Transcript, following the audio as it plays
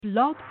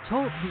Blog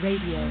Talk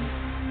Radio.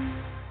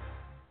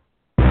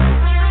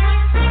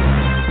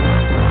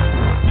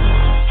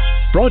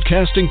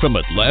 Broadcasting from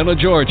Atlanta,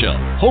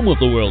 Georgia, home of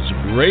the world's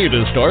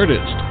greatest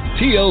artists,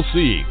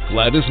 TLC,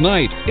 Gladys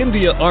Knight,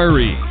 India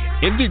Ari,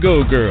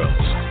 Indigo Girls,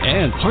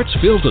 and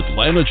Hartsfield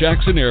Atlanta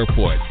Jackson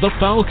Airport, the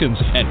Falcons,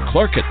 and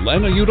Clark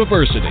Atlanta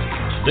University.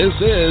 This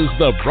is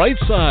The Bright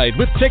Side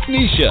with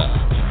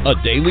Technisha, a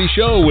daily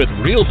show with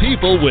real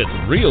people with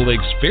real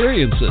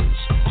experiences.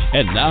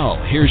 And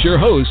now, here's your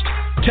host,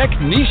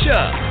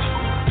 Technisha.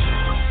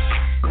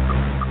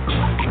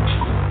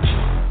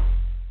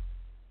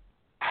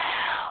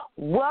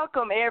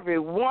 Welcome,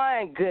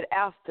 everyone. Good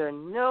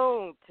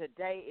afternoon.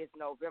 Today is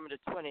November the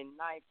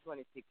 29th,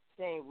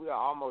 2016. We are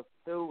almost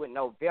through with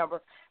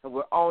November, and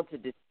we're on to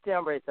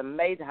December. It's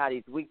amazing how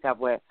these weeks have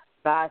went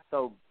by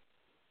so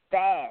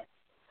fast.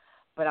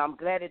 But I'm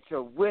glad that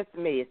you're with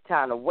me. It's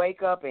time to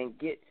wake up and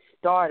get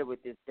started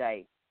with this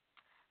day.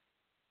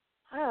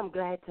 I'm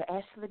glad to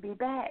actually be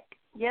back.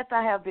 Yes,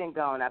 I have been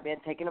gone. I've been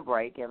taking a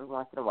break. Every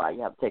once in a while,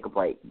 you have to take a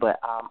break. But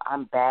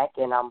I'm back,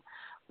 and I'm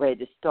ready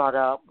to start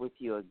up with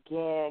you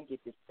again,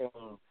 get this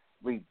thing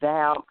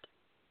revamped.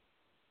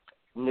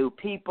 New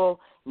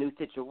people, new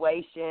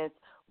situations.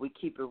 We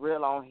keep it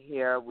real on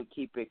here. We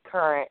keep it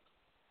current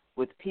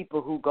with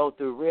people who go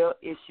through real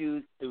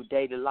issues through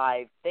daily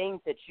life,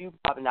 things that you're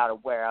probably not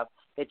aware of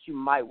that you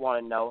might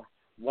want to know,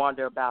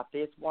 wonder about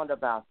this, wonder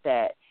about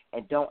that,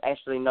 and don't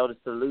actually know the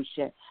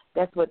solution.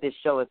 That's what this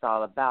show is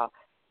all about.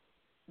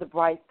 The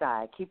bright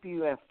side, keep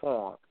you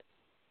informed.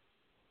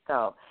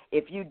 So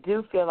if you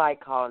do feel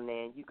like calling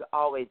in, you can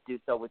always do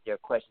so with your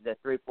questions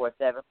at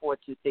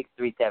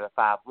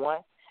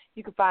 347-426-3751.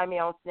 You can find me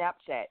on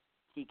Snapchat,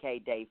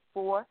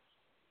 TKDay4,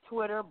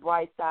 Twitter,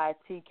 Brightside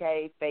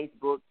TK,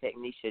 Facebook,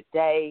 Technisha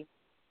Day,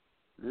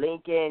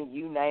 LinkedIn,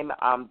 you name it,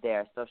 I'm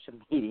there, social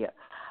media.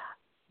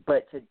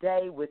 But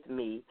today with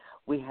me,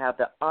 we have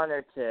the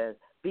honor to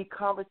be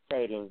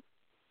conversating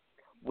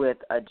with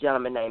a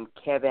gentleman named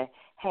Kevin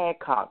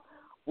Hancock.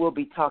 We'll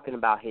be talking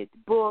about his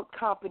book,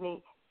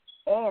 company,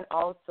 and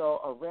also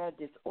a rare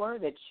disorder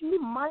that you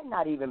might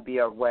not even be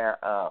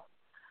aware of.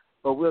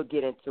 But we'll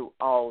get into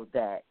all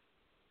that.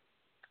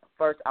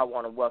 First, I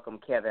want to welcome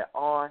Kevin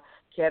on.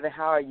 Kevin,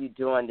 how are you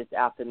doing this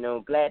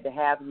afternoon? Glad to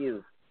have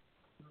you.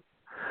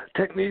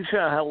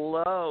 Technisha,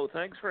 hello.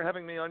 Thanks for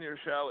having me on your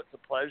show. It's a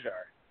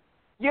pleasure.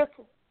 You're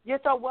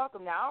so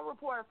welcome. Now, I'm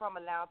reporting from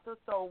Atlanta,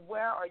 so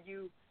where are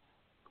you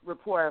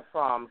reporting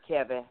from,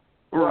 Kevin?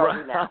 Where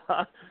are you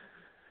now?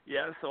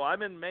 Yeah, so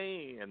I'm in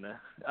Maine.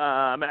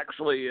 I'm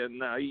actually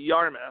in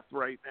Yarmouth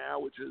right now,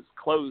 which is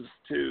close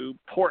to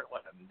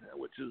Portland,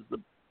 which is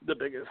the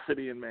biggest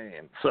city in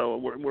Maine. So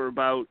we're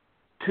about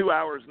 2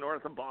 hours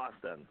north of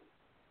Boston.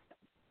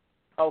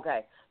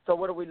 Okay, so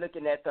what are we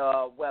looking at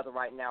the weather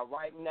right now?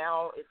 Right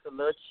now, it's a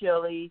little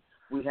chilly.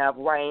 We have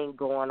rain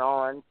going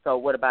on. So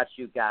what about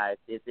you guys?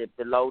 Is it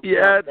below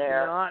temp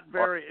there?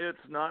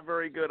 It's not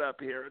very good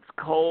up here. It's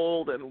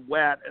cold and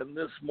wet, and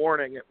this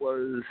morning it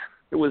was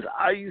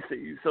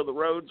icy, so the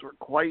roads were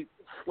quite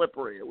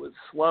slippery. It was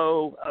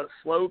a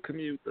slow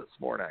commute this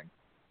morning.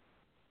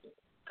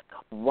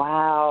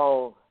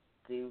 Wow,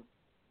 dude.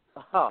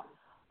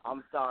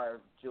 I'm sorry,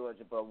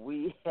 Georgia, but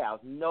we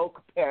have no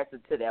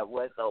comparison to that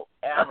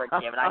whatsoever,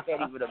 Kevin. I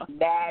can't even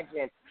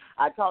imagine.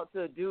 I talked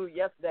to a dude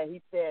yesterday.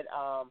 He said,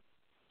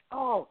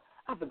 I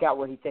forgot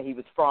where he said he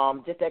was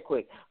from, just that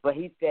quick. But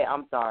he said,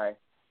 I'm sorry,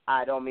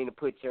 I don't mean to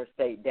put your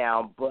state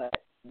down, but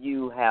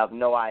you have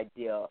no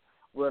idea.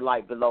 We're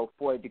like below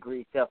 40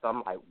 degrees Celsius.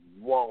 I'm like,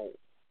 whoa,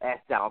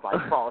 that sounds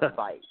like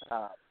frostbite.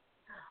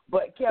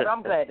 But Kevin,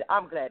 I'm glad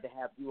to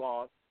have you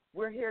on.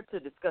 We're here to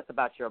discuss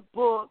about your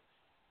book,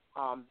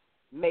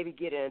 maybe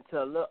get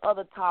into a little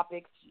other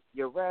topics,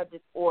 your rare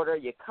disorder,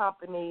 your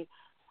company.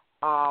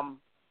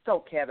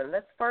 So Kevin,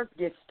 let's first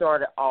get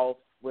started off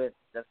with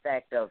the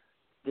fact of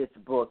this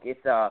book.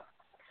 It's the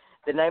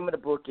name of the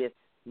book is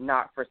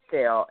Not for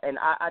Sale, and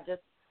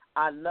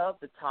I love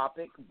the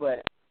topic,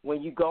 but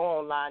when you go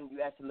online,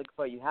 you actually look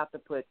for it, you have to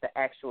put the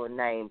actual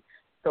name.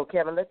 So,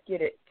 Kevin, let's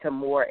get it to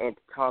more into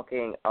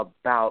talking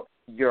about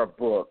your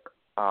book,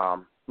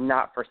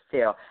 Not for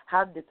Sale.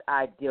 How did this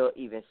idea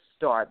even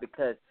start?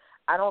 Because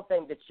I don't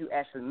think that you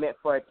actually meant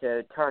for it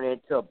to turn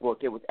into a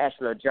book. It was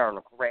actually a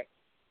journal, correct?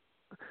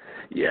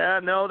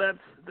 Yeah, no,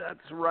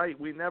 that's right.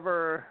 We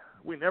never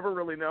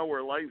really know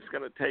where life's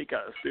going to take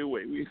us, do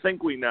we? We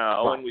think we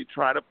know, right, and we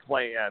try to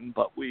plan,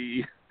 but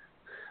we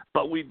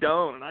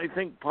don't. And I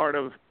think part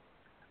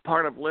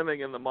of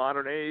living in the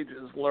modern age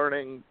is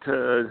learning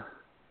to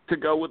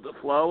go with the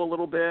flow a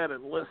little bit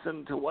and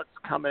listen to what's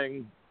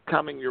coming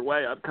your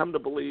way. I've come to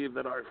believe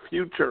that our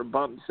future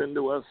bumps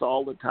into us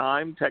all the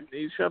time,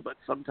 Technisha, but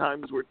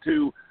sometimes we're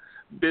too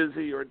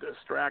busy or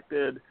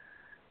distracted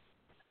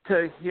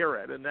to hear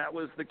it, and that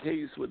was the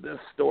case with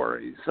this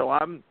story. So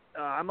I'm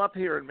up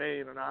here in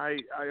Maine, and I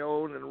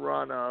own and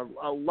run a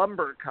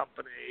lumber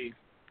company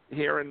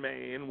here in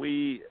Maine.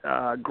 We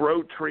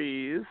grow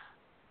trees,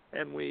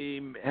 and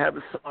we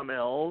have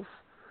sawmills,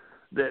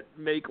 that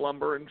make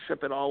lumber and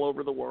ship it all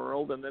over the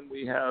world, and then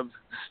we have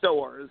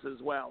stores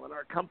as well. And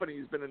our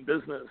company's been in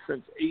business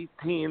since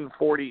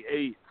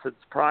 1848, since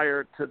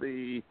prior to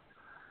the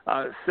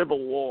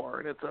Civil War,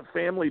 and it's a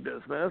family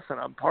business, and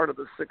I'm part of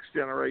the sixth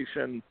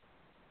generation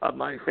of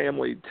my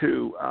family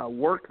to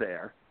work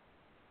there.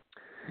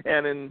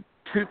 And in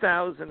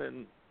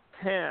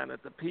 2010,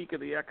 at the peak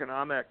of the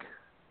economic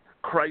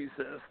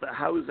crisis, the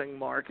housing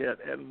market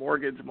and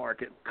mortgage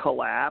market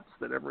collapsed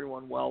that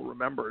everyone well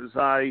remembers.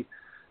 I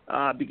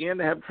began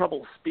to have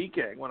trouble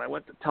speaking. When I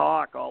went to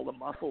talk, all the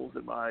muscles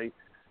in my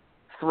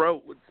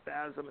throat would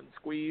spasm and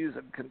squeeze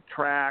and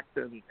contract,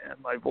 and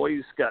my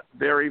voice got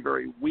very,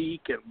 very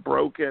weak and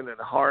broken and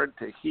hard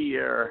to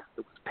hear.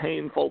 It was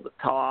painful to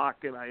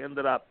talk, and I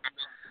ended up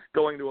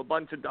going to a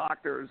bunch of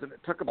doctors, and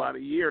it took about a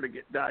year to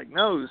get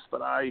diagnosed,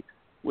 but I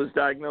was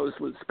diagnosed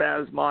with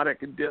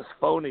spasmodic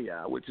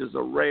dysphonia, which is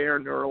a rare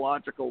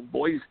neurological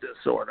voice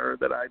disorder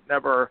that I'd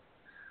never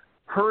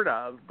heard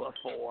of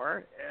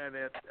before, and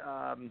it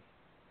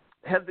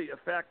had the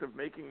effect of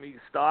making me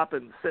stop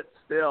and sit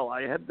still.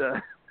 I had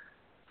to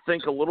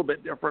think a little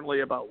bit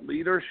differently about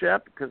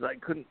leadership because I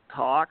couldn't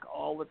talk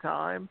all the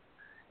time,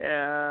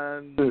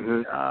 and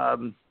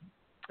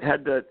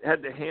had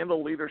to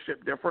handle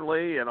leadership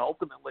differently, and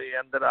ultimately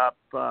ended up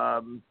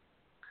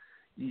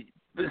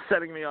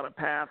setting me on a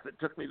path that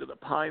took me to the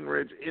Pine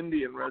Ridge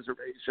Indian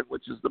Reservation,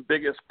 which is the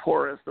biggest,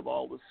 poorest of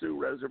all the Sioux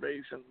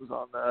reservations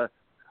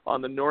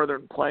on the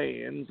northern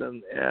plains,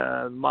 and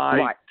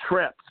my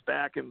trips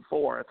back and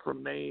forth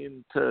from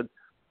Maine to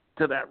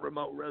that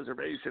remote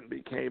reservation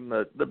became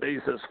the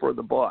basis for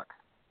the book.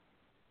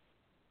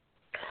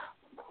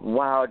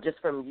 Wow, just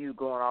from you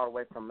going all the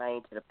way from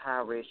Maine to the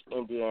Pine Ridge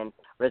Indian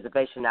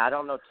Reservation. Now, I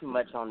don't know too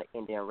much on the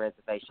Indian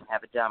Reservation. I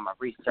haven't done my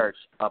research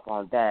up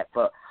on that,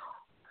 but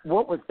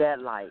what was that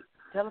like?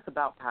 Tell us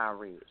about Pine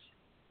Ridge.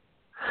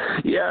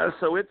 Yeah,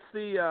 so it's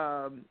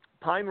the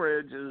Pine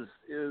Ridge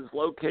is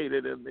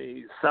located in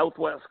the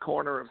southwest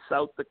corner of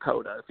South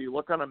Dakota. If you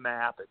look on a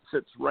map, it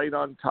sits right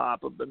on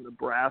top of the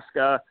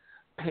Nebraska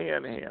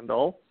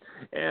Panhandle,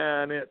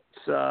 and it's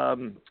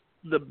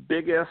the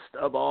biggest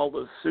of all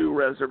the Sioux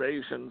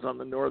reservations on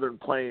the northern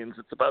plains.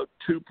 It's about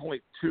 2.2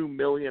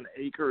 million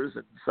acres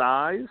in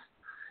size,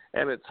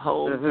 and it's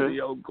home to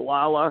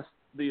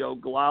the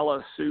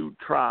Oglala Sioux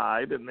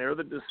Tribe, and they're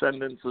the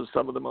descendants of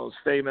some of the most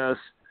famous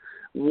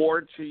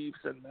war chiefs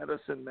and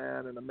medicine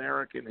men in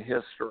American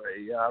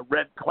history.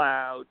 Red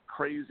Cloud,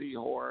 Crazy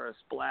Horse,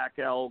 Black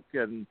Elk,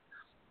 and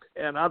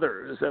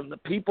others. And the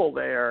people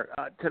there,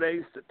 today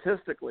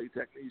statistically,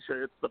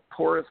 Technisha, it's the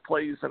poorest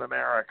place in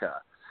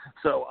America.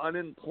 So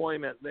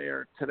unemployment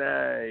there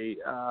today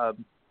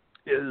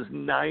is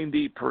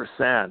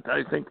 90%.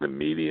 I think the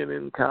median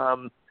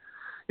income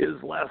is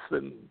less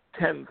than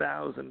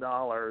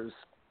 $10,000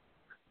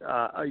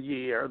 a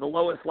year. The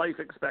lowest life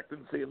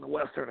expectancy in the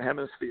Western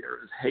Hemisphere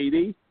is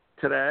Haiti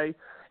today,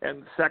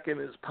 and second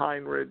is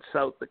Pine Ridge,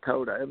 South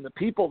Dakota. And the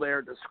people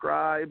there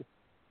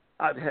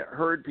I've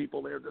heard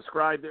people there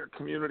describe their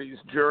community's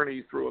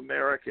journey through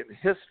American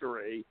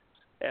history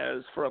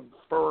as from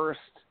first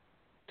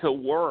to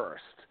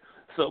worst.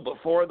 So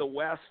before the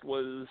West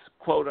was,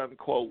 quote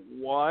unquote,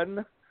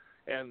 won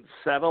and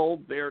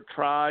settled, their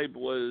tribe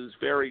was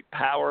very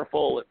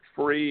powerful and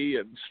free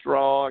and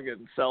strong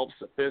and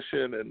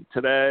self-sufficient. And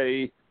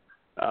today,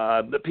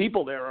 the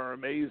people there are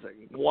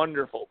amazing,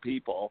 wonderful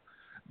people.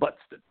 But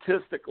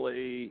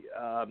statistically,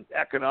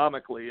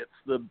 economically, it's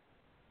the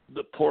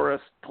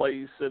poorest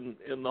place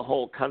in the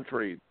whole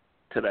country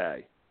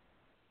today.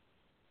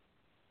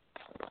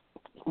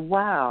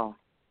 Wow.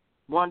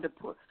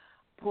 Wonderful.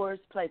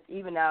 Poorest place,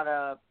 even out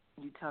of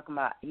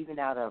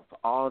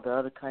all the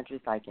other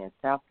countries, like in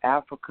South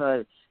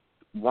Africa.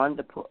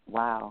 Wonderful.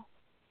 Wow.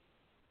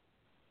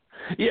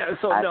 Yeah,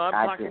 so I'm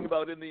talking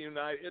about in the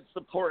it's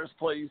the poorest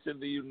place in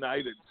the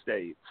United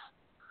States.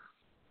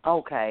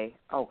 Okay.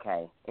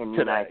 In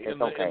the in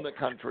the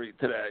country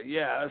today.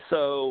 Yeah,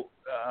 so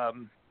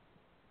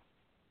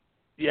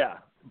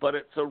but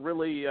it's a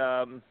really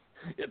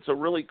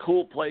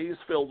cool place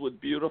filled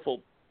with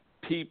beautiful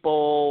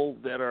people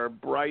that are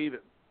bright,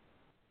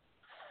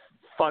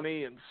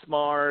 funny and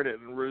smart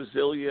and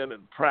resilient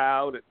and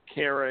proud and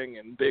caring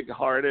and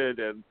big-hearted,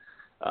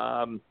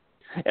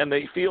 and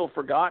they feel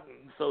forgotten.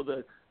 So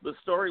the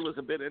story was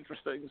a bit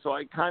interesting. So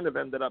I kind of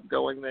ended up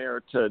going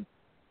there to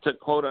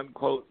quote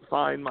unquote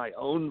find my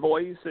own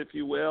voice, if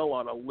you will,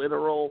 on a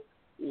literal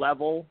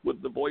level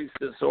with the voice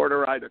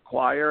disorder I'd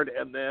acquired,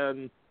 and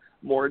then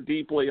more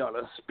deeply on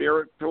a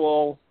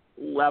spiritual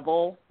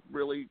level,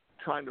 really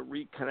trying to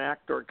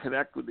reconnect or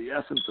connect with the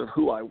essence of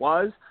who I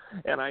was.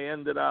 And I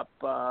ended up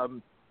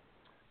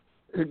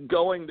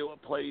going to a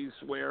place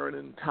where an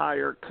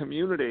entire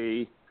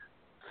community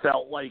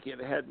felt like it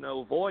had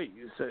no voice.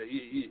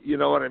 You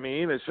know what I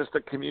mean? It's just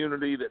a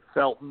community that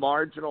felt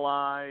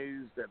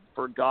marginalized and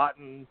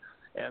forgotten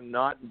and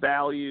not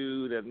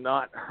valued and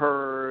not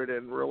heard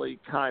and really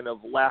kind of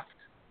left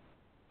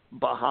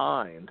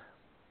behind.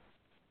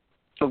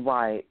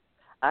 Right.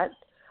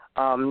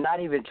 not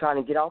even trying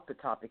to get off the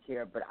topic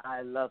here, but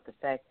I love the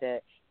fact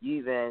that you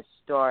even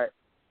start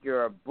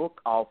your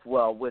book off,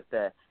 well, with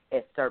the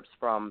excerpts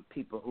from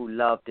people who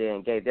loved it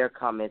and gave their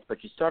comments,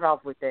 but you start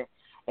off with an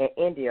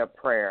India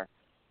prayer.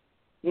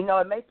 You know,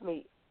 it makes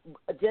me,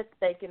 just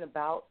thinking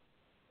about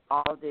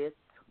all this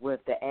with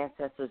the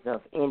ancestors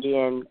of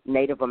Indian,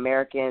 Native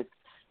Americans,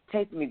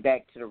 takes me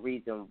back to the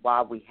reason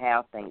why we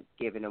have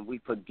Thanksgiving, and we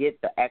forget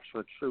the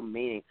actual true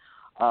meaning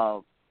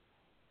of,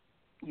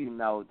 you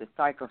know, the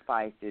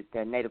sacrifices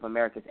that Native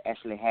Americans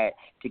actually had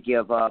to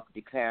give up,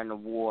 declaring the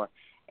war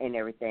and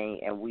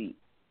everything. And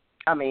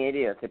it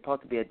is. It's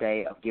supposed to be a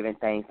day of giving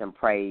thanks and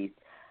praise.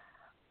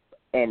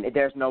 And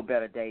there's no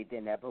better day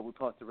than that, but we're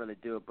supposed to really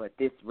do it. But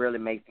this really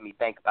makes me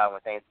think about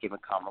when Thanksgiving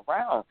come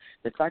around,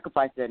 the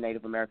sacrifices that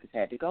Native Americans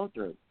had to go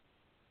through.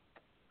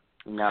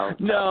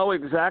 No,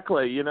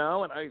 exactly. You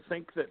know, and I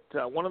think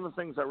that one of the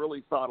things I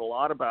really thought a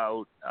lot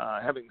about,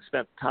 having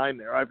spent time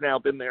there, I've now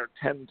been there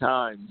 10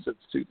 times since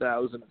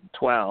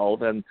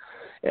 2012, and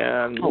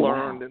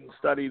learned and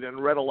studied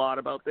and read a lot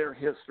about their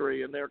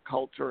history and their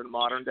culture and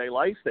modern day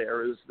life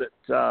there, is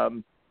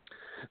that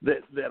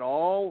that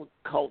all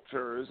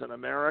cultures, and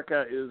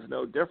America is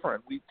no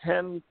different. We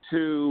tend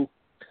to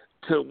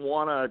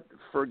want to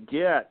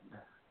forget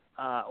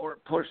or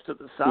push to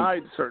the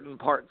side certain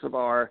parts of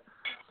our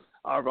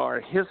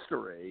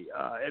history,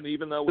 and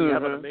even though we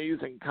have an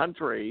amazing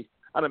country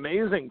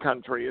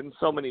in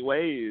so many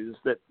ways,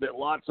 that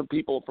lots of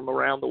people from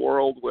around the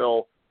world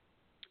will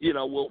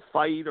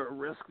fight or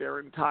risk their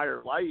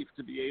entire life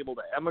to be able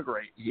to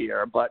emigrate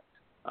here. But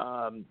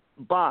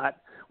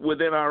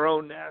within our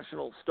own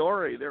national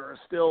story, there are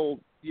still,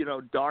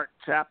 dark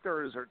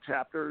chapters or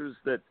chapters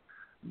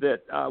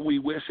that we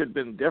wish had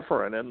been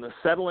different. And the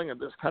settling of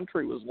this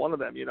country was one of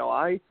them.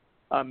 I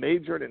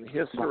majored in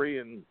history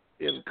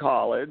in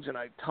college, and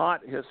I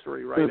taught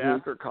history right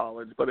after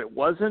college, but it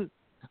wasn't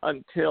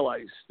until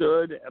I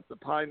stood at the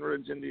Pine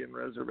Ridge Indian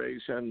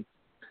Reservation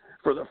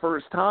for the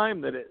first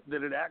time that it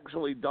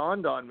actually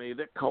dawned on me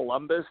that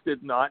Columbus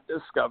did not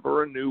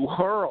discover a new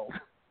world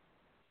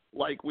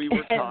like we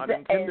were taught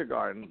in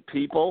kindergarten.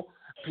 People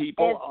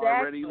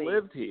already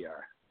lived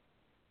here.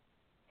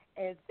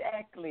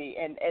 Exactly,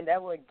 and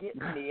that would get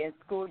me. In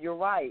school, you're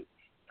right.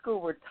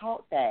 School, we're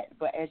taught that,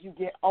 but as you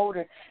get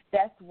older,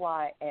 that's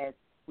why as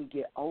we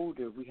get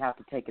older, we have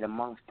to take it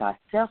amongst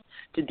ourselves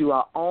to do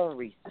our own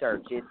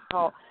research. It's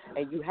taught,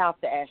 and you have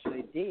to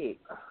actually dig.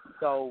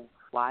 So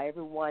while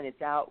everyone is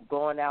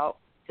going out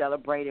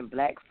celebrating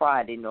Black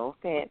Friday, no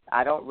offense,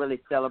 I don't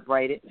really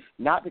celebrate it,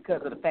 not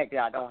because of the fact that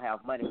I don't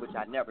have money, which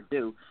I never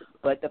do,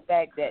 but the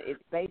fact that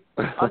it's based,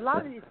 a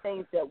lot of these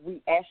things that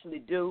we actually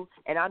do,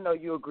 and I know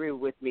you agree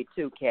with me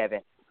too,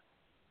 Kevin,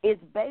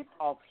 it's based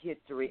off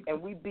history,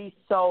 and we be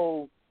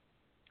so,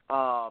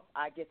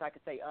 I guess I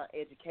could say,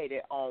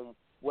 uneducated on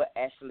what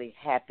actually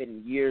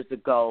happened years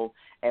ago,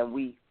 and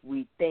we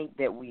think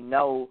that we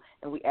know,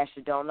 and we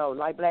actually don't know.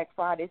 Like Black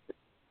Friday,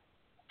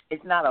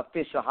 it's not an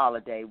official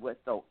holiday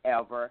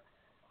whatsoever,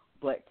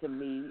 but to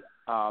me,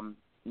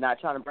 not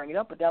trying to bring it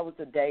up, but that was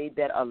the day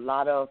that a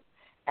lot of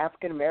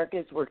African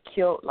Americans were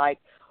killed. Like,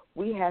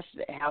 we have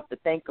to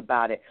think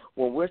about it.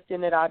 When we're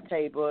sitting at our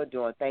table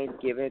during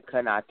Thanksgiving,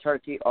 cutting our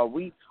turkey, are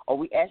we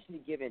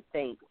actually giving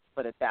thanks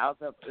for the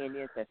thousands of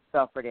Indians that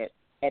suffered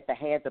at the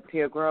hands of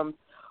pilgrims?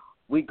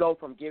 We go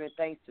from giving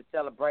thanks to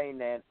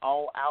celebrating an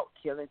all-out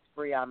killing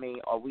spree. I mean,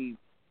 are we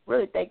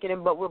really thinking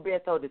it? But we're being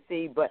so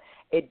deceived. But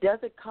it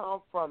doesn't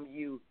come from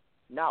you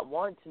not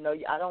wanting to know.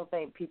 I don't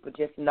think people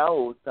just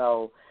know.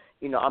 So,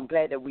 I'm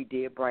glad that we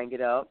did bring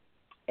it up.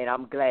 And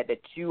I'm glad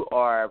that you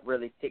are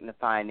really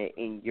signifying it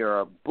in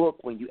your book.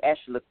 When you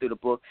actually look through the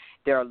book,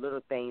 there are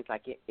little things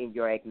like in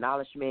your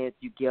acknowledgments.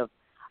 You give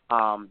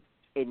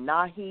in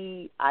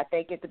Nahi, I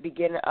think at the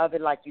beginning of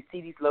it, like you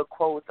see these little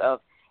quotes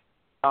of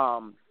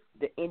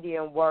the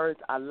Indian words.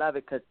 I love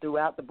it because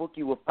throughout the book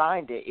you will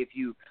find it.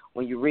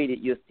 When you read it,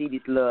 you'll see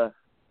these little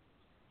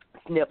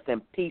snips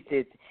and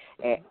pieces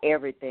and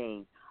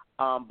everything.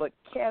 But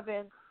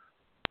Kevin,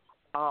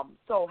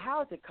 so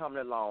how is it coming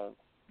along?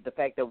 The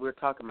fact that we're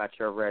talking about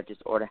your rare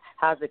disorder,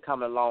 how's it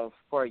coming along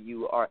for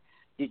you? Or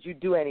did you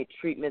do any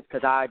treatments?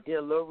 Because I did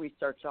a little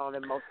research on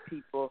it. Most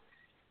people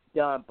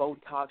done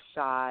Botox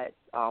shots.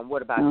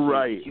 What about you?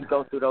 Right. Did you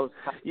go through those?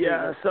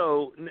 Yeah.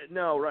 So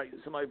no, right.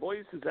 So my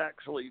voice is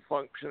actually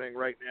functioning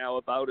right now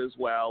about as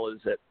well as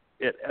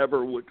it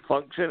ever would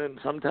function, and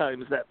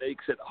sometimes that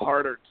makes it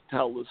harder to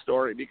tell the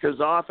story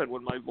because often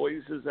when my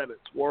voice is at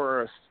its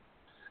worst,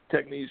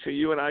 Technisha,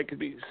 you and I could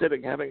be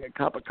sitting having a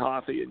cup of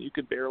coffee and you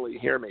could barely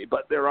hear me.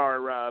 But there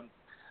are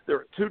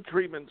two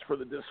treatments for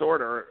the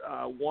disorder.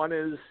 One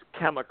is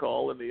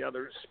chemical and the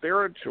other is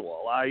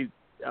spiritual. I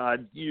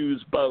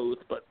use both,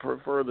 but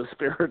prefer the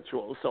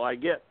spiritual. So I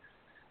get,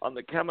 on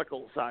the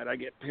chemical side, I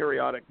get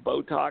periodic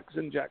Botox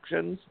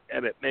injections,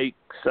 and it makes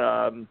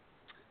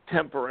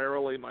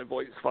temporarily my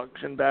voice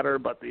function better.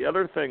 But the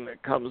other thing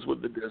that comes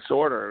with the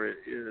disorder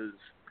is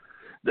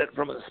that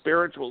from a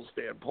spiritual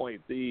standpoint,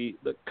 the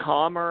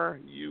calmer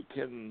you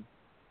can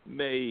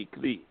make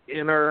the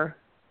inner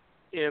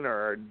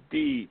inner,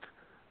 deep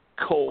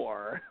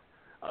core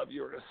of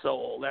your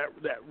soul,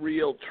 that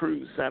real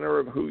true center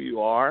of who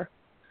you are,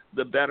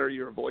 the better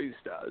your voice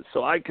does.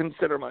 So I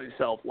consider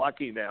myself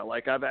lucky now.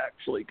 Like, I've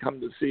actually come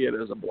to see it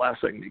as a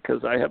blessing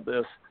because I have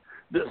this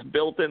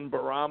built-in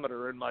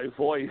barometer in my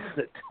voice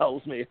that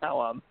tells me how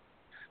I'm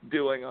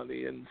doing on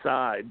the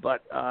inside.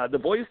 But the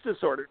voice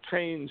disorder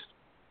changed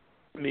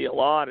me a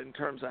lot in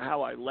terms of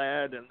how I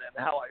led and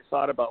how I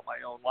thought about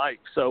my own life.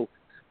 So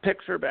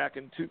picture back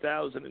in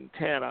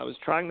 2010, I was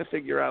trying to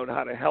figure out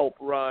how to help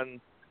run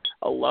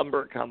a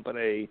lumber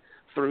company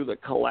through the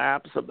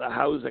collapse of the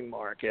housing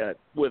market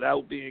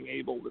without being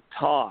able to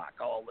talk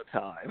all the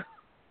time.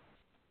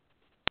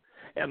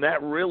 And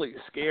that really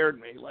scared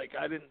me. Like,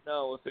 I didn't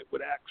know if it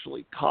would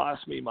actually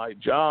cost me my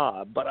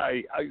job, but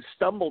I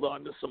stumbled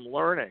onto some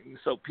learning.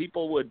 So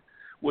people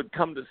would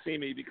come to see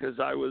me because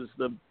I was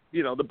the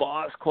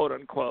boss, quote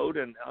unquote.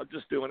 And I'll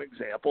just do an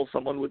example.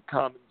 Someone would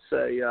come and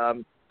say,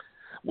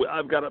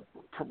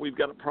 we've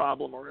got a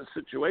problem or a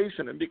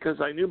situation. And because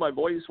I knew my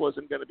voice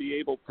wasn't going to be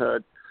able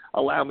to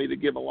allow me to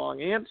give a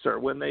long answer,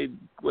 when they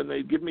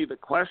give me the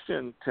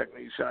question,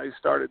 Technisha, I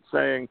started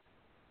saying,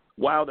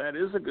 wow, that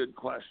is a good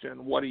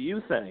question. What do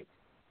you think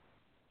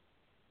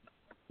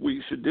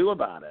we should do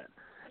about it?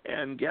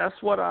 And guess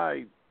what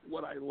I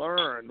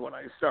learned when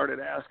I started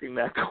asking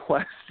that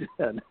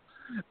question?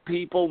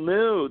 People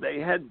knew. They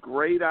had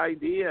great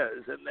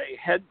ideas and they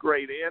had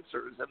great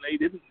answers, and they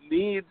didn't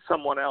need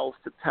someone else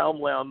to tell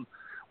them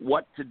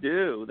what to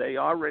do. They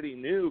already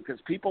knew, because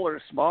people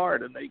are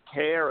smart and they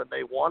care and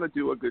they want to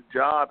do a good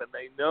job and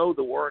they know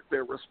the work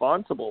they're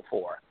responsible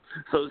for.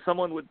 So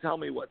someone would tell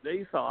me what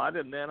they thought,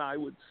 and then I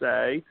would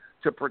say,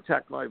 to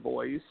protect my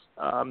voice,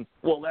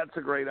 well, that's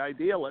a great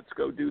idea. Let's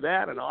go do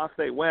that. And off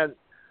they went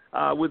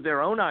with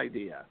their own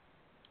idea.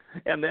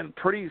 And then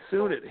pretty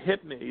soon it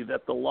hit me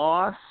that the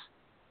loss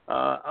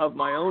of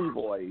my own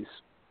voice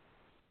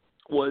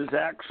was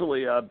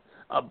actually a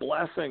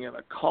blessing and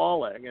a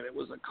calling, and it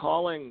was a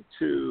calling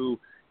to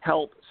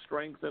help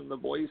strengthen the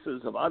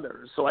voices of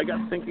others. So I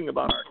got thinking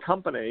about our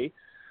company,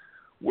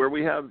 where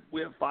we have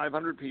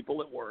 500 people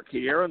that work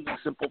here, and the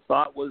simple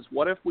thought was,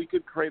 what if we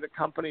could create a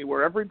company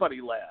where everybody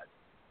led,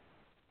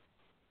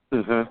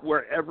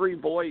 where every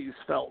voice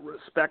felt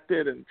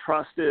respected and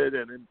trusted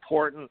and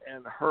important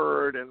and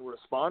heard and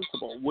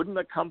responsible? Wouldn't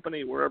a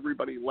company where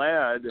everybody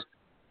led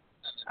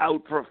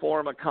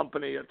outperform a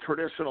company, a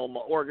traditional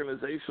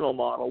organizational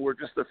model where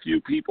just a few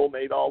people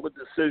made all the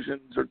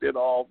decisions or did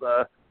all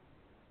the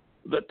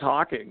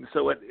talking?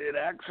 So it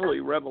actually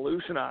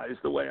revolutionized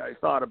the way I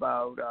thought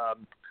about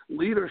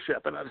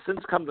leadership. And I've since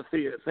come to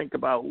think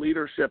about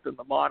leadership in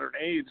the modern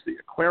age, the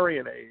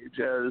Aquarian age,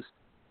 as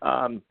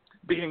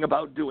being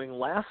about doing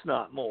less,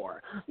 not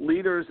more.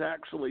 Leaders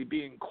actually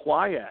being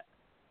quiet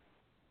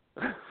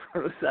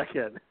for a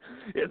second.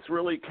 It's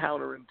really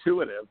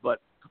counterintuitive,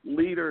 but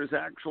leaders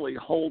actually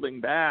holding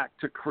back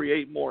to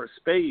create more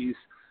space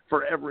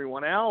for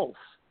everyone else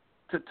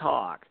to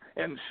talk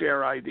and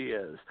share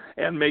ideas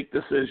and make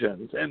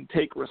decisions and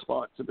take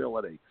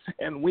responsibility.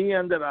 And we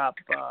ended up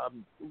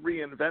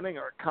reinventing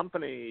our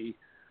company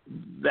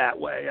that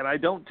way. And I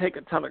don't take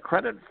a ton of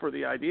credit for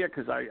the idea,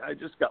 because I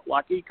just got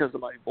lucky because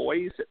of my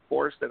voice. It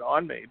forced it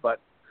on me. But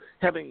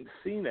having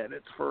seen it,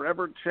 it's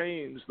forever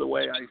changed the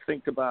way I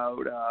think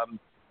about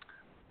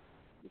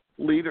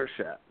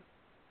leadership.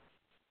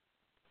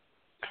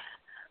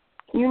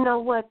 You know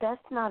what? That's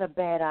not a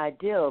bad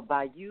idea.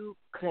 By you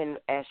couldn't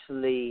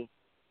actually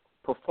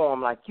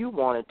perform like you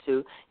wanted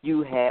to,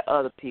 you had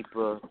other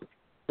people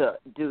to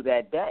do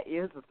that. That's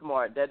a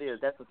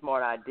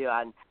smart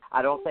idea.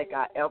 I don't think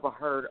I ever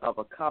heard of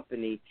a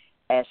company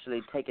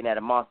actually taking that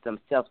amongst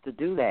themselves to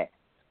do that.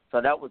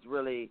 So that was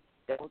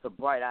a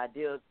bright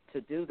idea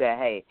to do that.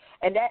 Hey,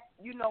 and that,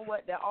 you know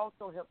what? That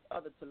also helps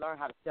others to learn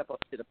how to step up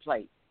to the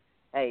plate.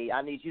 Hey,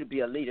 I need you to be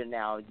a leader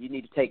now. You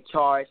need to take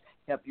charge,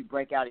 help you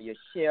break out of your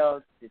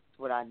shells. This is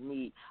what I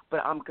need.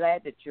 But I'm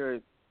glad that you're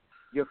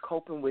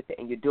coping with it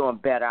and you're doing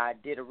better. I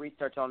did a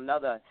research on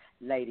another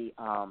lady.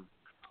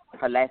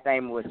 Her last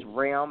name was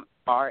Rehm,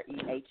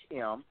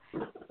 R-E-H-M.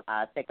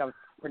 I think I'm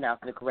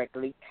pronouncing it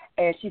correctly.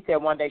 And she said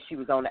one day she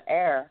was on the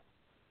air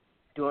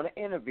doing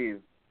an interview,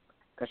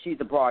 because she's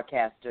a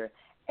broadcaster.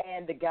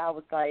 And the guy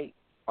was like,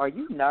 "Are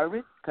you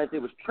nervous?" Because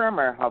it was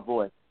tremor in her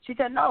voice. She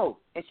said, "No."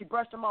 And she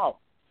brushed him off.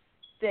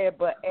 Said,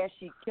 but as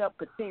she kept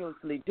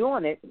continuously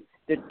doing it,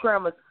 the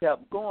tremors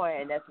kept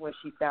going, and that's when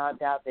she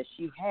found out that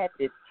she had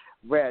this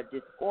rare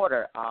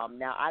disorder.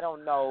 Now, I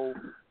don't know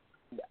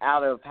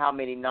out of how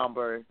many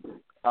numbers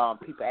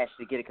people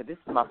actually get it, because this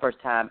is my first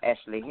time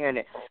actually hearing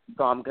it.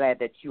 So I'm glad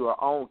that you are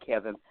on,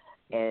 Kevin,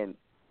 and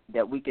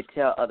that we could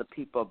tell other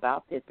people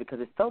about this, because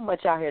there's so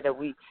much out here that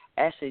we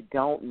actually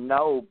don't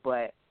know.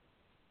 But,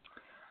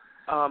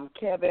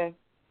 Kevin,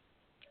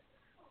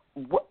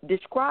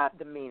 describe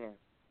the meaning.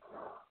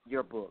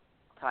 Your book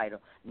title,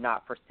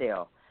 Not for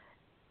Sale.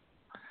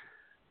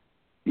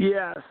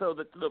 Yeah, so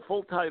the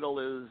full title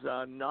is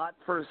Not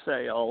for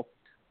Sale,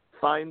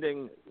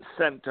 Finding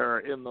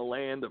Center in the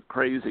Land of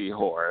Crazy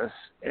Horse.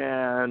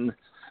 And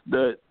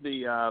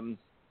the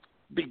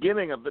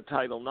beginning of the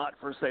title, not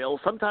for sale,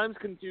 sometimes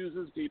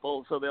confuses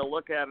people. So they'll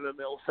look at it and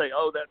they'll say,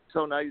 "Oh, that's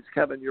so nice,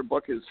 Kevin, your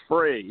book is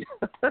free."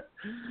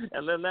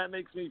 And then that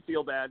makes me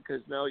feel bad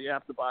because, no, you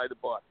have to buy the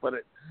book. But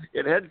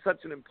it had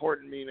such an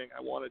important meaning,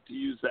 I wanted to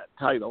use that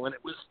title. And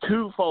it was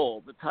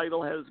twofold. The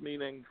title has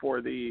meaning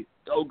for the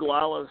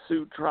Oglala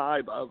Sioux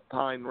Tribe of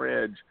Pine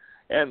Ridge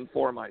and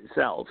for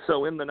myself.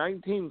 So in the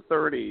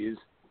 1930s,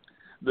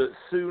 the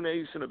Sioux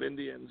Nation of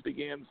Indians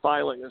began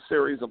filing a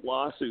series of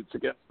lawsuits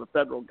against the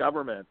federal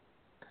government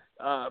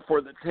for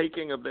the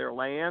taking of their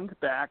land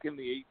back in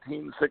the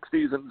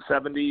 1860s and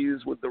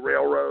 70s with the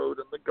railroad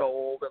and the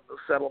gold and the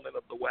settlement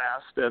of the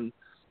West. And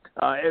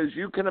as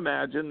you can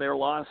imagine, their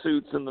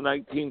lawsuits in the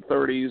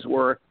 1930s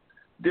were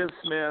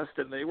dismissed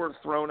and they were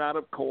thrown out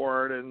of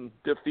court and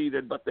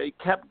defeated, but they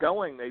kept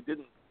going. They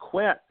didn't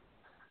quit,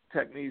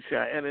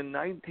 Technisha. And in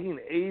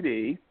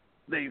 1980,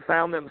 they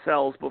found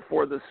themselves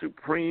before the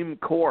Supreme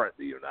Court,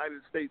 the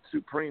United States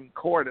Supreme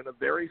Court, in a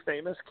very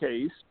famous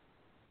case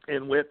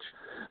in which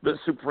the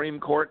Supreme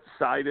Court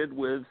sided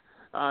with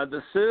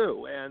the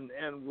Sioux and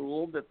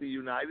ruled that the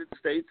United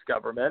States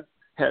government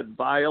had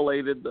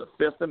violated the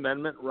Fifth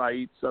Amendment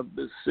rights of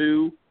the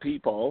Sioux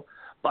people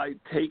by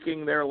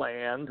taking their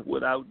land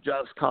without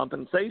just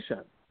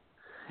compensation.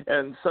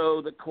 And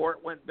so the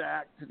court went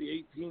back to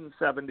the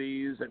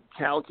 1870s and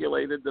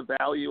calculated the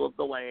value of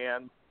the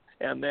land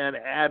and then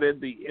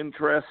added the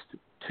interest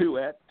to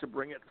it to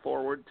bring it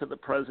forward to the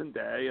present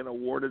day and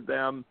awarded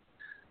them,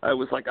 it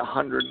was like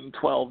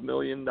 $112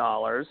 million.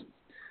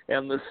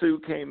 And the Sioux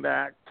came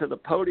back to the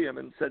podium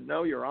and said,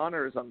 "No, Your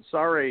Honors, I'm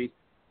sorry,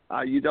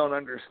 you don't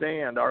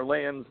understand. Our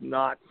land's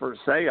not for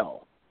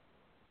sale."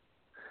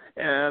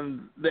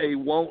 And they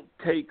won't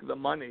take the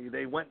money.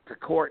 They went to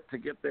court to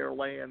get their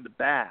land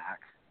back.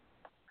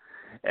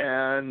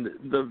 And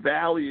the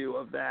value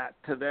of that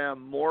to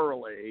them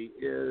morally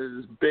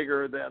is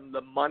bigger than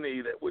the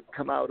money that would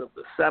come out of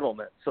the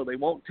settlement. So they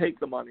won't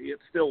take the money. It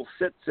still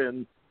sits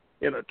in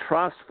a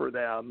trust for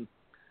them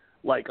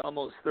like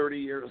almost 30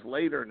 years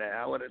later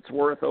now, and it's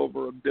worth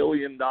over $1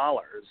 billion,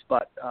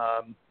 but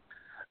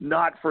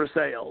not for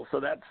sale. So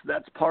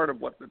that's part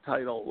of where the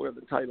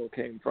title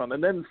came from.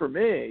 And then for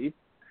me,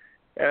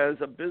 as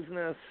a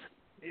business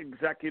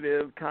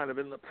executive kind of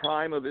in the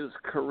prime of his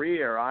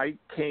career, I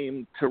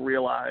came to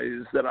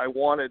realize that I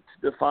wanted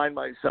to define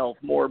myself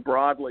more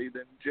broadly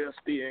than just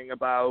being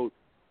about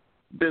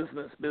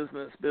business,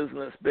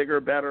 bigger,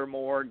 better,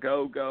 more,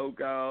 go,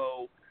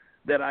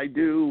 that I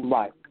do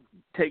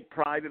take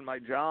pride in my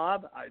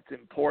job. It's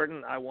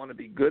important. I want to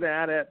be good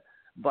at it,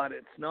 but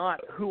it's not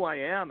who I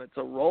am. It's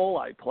a role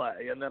I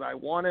play, and that I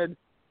wanted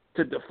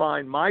to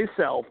define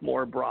myself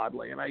more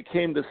broadly. And I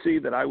came to see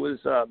that I was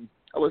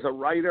a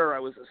writer, I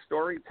was a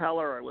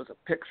storyteller, I was a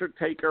picture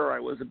taker, I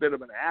was a bit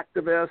of an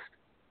activist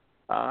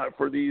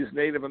for these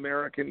Native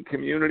American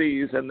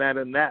communities, and that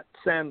in that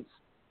sense,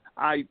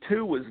 I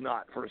too was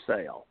not for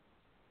sale.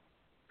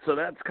 So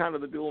that's kind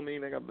of the dual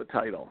meaning of the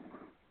title.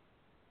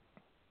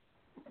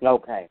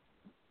 Okay,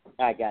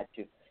 I got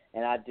you.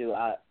 And I do.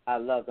 I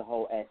love the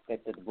whole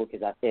aspect of the book,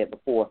 as I said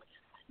before.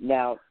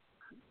 Now,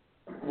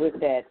 with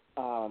that,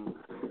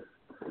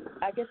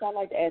 I guess I'd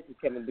like to ask you,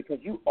 Kevin, because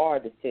you are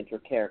the central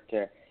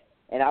character,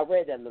 and I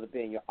read that a little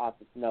bit in your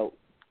author's note.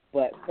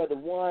 But for the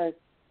ones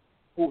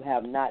who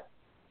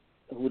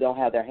don't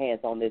have their hands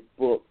on this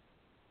book,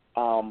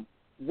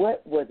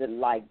 what was it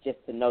like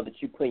just to know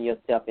that you putting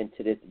yourself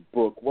into this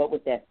book? What was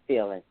that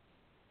feeling?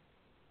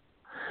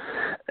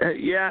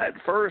 Yeah, at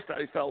first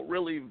I felt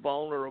really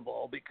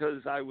vulnerable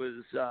because I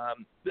was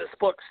this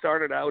book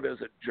started out as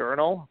a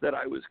journal that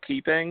I was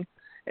keeping,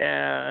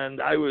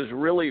 and I was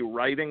really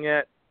writing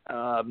it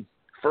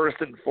first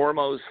and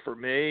foremost for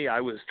me. I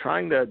was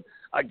trying to,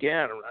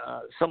 again,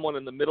 someone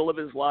in the middle of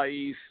his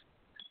life,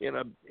 in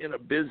a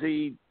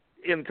busy,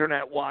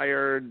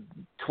 internet-wired,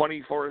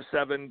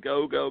 24/7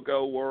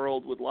 go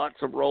world with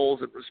lots of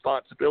roles and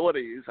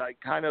responsibilities. I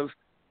kind of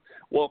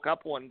woke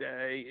up one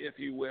day, if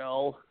you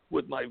will,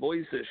 with my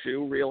voice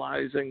issue,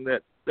 realizing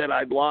that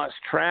I'd lost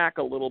track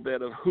a little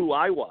bit of who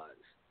I was.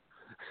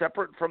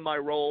 Separate from my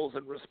roles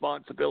and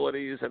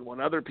responsibilities and when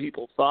other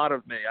people thought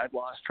of me, I'd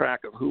lost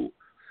track of who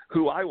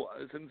I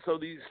was. And so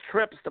these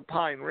trips to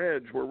Pine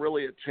Ridge were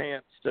really a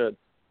chance to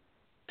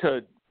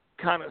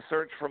kind of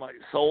search for my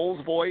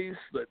soul's voice,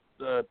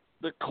 the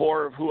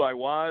core of who I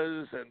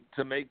was, and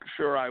to make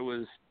sure I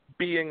was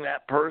being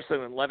that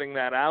person and letting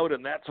that out.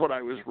 And that's what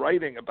I was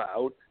writing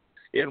about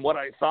in what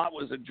I thought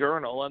was a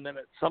journal. And then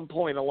at some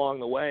point along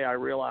the way, I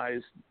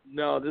realized,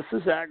 no, this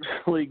is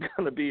actually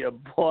going to be a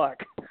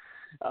book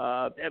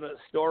and a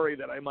story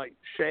that I might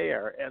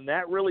share. And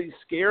that really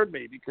scared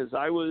me because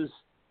I was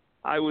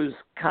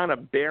kind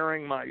of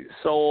bearing my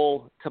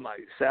soul to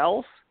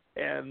myself.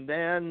 And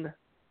then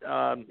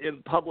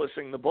in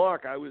publishing the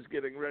book, I was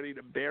getting ready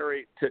to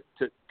bury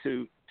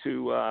to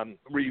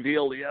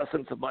reveal the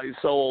essence of my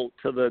soul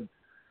to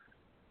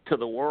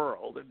the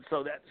world. And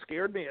so that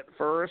scared me at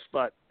first,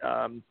 but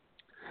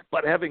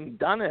having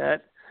done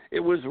it, it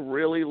was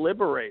really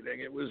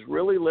liberating. It was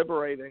really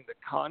liberating to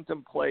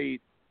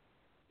contemplate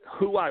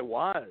who I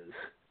was,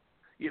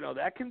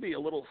 that can be a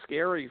little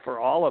scary for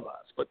all of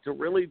us. But to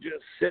really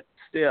just sit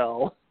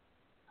still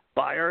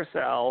by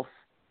ourselves,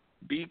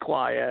 be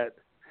quiet,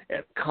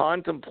 and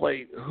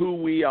contemplate who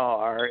we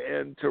are,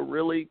 and to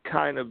really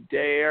kind of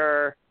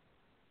dare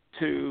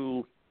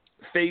to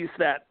face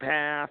that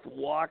path,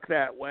 walk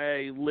that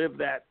way, live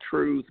that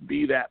truth,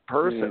 be that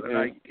person.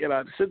 Mm-hmm. And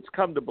I've since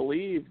come to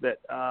believe that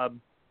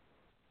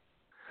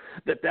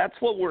that's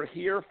what we're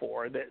here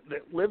for. That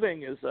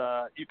living is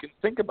you can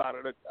think about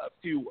it a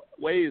few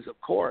ways, of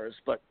course,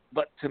 but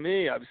to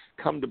me, I've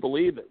come to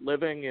believe that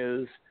living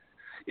is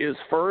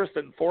first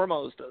and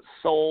foremost a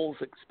soul's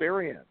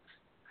experience,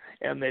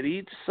 and that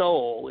each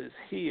soul is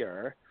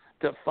here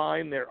to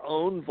find their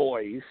own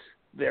voice,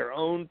 their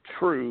own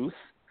truth,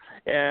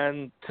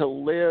 and to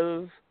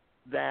live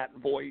that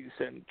voice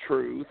and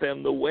truth.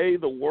 And the way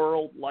the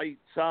world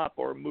lights up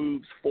or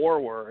moves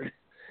forward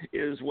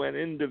is when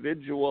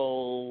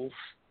individuals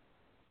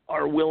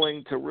are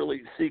willing to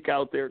really seek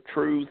out their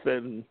truth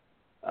and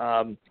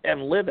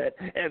live it,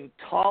 and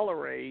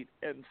tolerate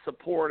and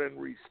support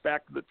and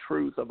respect the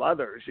truth of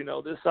others.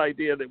 This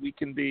idea that we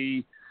can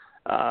be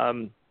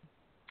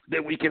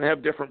that we can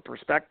have different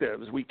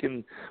perspectives, we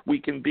can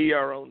be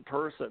our own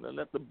person, and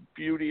that the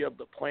beauty of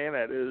the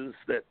planet is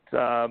that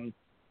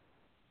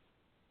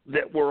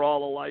that we're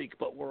all alike,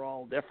 but we're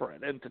all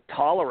different, and to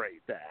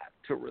tolerate that,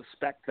 to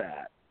respect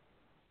that,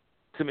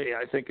 to me,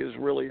 I think is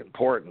really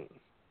important.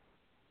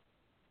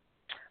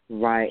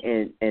 Right,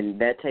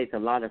 and that takes a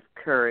lot of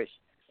courage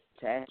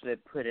to actually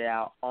put it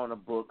out on a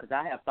book, because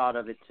I have thought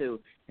of it too.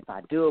 If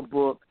I do a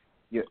book,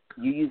 you're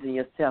using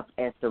yourself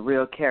as the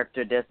real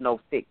character. There's no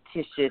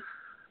fictitious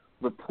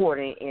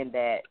reporting in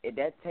that.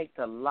 That takes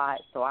a lot,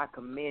 so I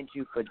commend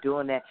you for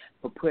doing that,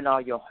 for putting all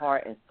your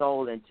heart and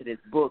soul into this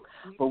book.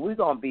 But we're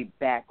going to be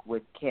back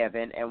with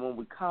Kevin, and when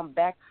we come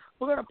back,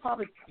 we're going to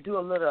probably do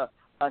a little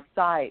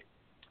aside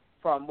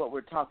from what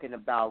we're talking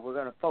about. We're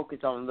going to focus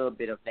on a little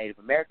bit of Native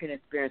American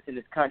experience in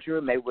this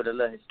country, maybe with a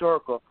little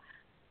historical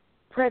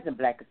present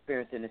Black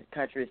experience in this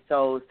country.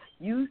 So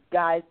you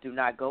guys do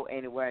not go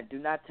anywhere and do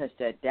not touch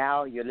that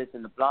dial. You're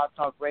listening to Blog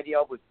Talk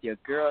Radio with your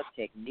girl,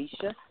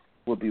 Technisha.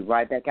 We'll be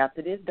right back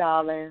after this,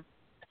 darling.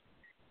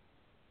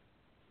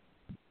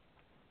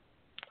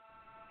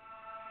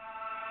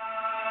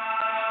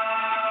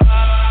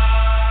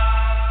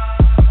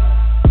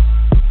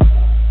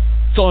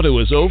 Thought it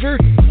was over?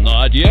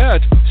 Not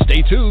yet.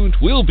 Stay tuned.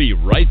 We'll be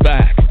right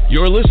back.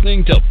 You're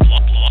listening to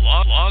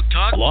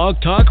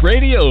Blog Talk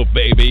Radio,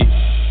 baby.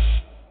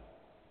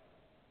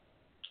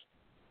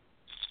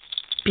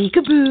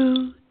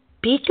 Peekaboo.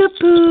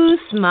 Peekaboo.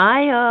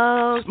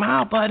 Smile.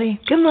 Smile, buddy.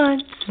 Come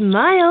on,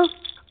 smile.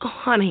 Oh,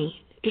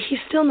 honey, he's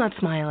still not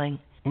smiling.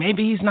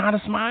 Maybe he's not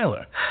a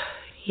smiler.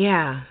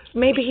 Yeah,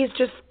 maybe he's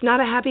just not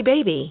a happy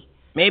baby.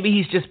 Maybe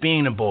he's just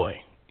being a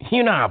boy.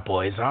 You know how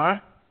boys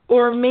are.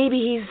 Or maybe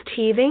he's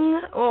teething.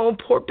 Oh,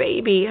 poor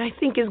baby. I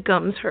think his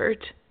gums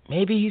hurt.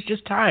 Maybe he's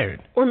just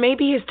tired. Or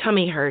maybe his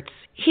tummy hurts.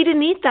 He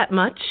didn't eat that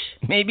much.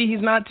 Maybe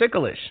he's not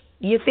ticklish.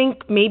 You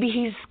think maybe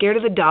he's scared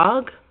of the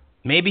dog?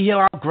 Maybe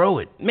he'll outgrow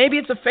it. Maybe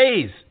it's a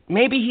phase.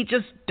 Maybe he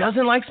just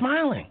doesn't like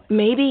smiling.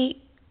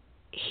 Maybe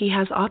he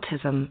has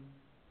autism,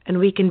 and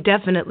we can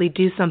definitely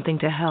do something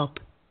to help.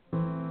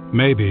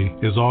 Maybe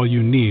is all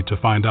you need to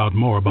find out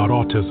more about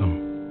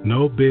autism.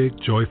 No big,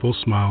 joyful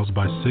smiles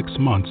by 6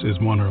 months is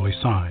one early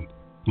sign.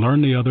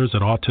 Learn the others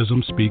at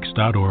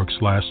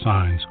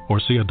autismspeaks.org/signs or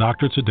see a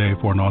doctor today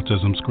for an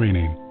autism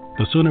screening.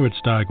 The sooner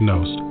it's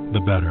diagnosed, the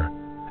better.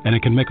 And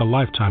it can make a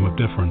lifetime of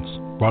difference.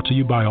 Brought to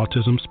you by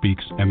Autism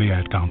Speaks and the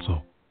Ad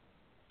Council.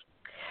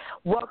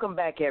 Welcome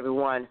back,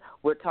 everyone.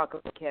 We're talking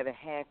with Kevin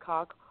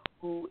Hancock,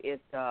 who is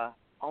the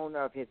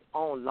owner of his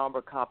own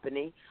lumber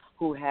company,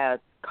 who has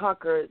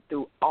conquered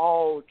through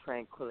all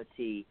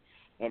tranquility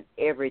and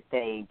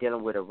everything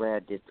dealing with a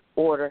rare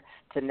disorder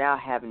to now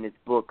having this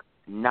book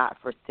not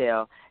for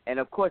sale. And,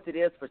 of course, it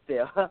is for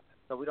sale.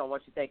 So we don't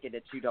want you thinking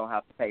that you don't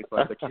have to pay for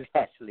it, but you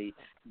actually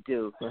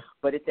do.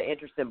 But it's an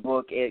interesting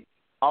book. It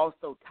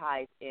also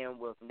ties in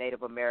with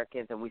Native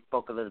Americans, and we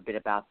spoke a little bit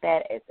about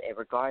that as in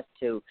regards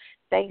to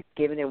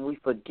Thanksgiving, and we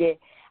forget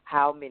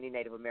how many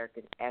Native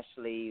Americans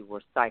actually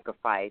were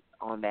sacrificed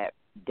on that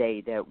day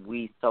that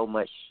we so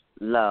much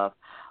love.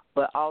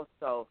 But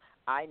also,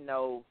 I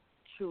know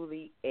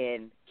truly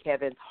in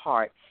Kevin's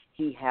heart,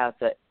 he has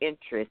an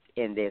interest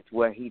in this,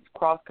 where he's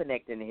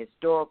cross-connecting the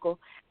historical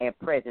and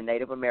present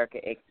Native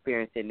American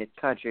experience in this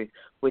country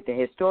with the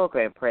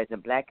historical and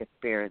present Black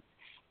experience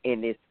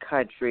in this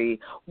country.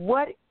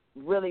 What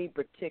really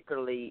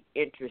particularly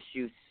interests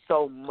you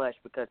so much?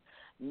 Because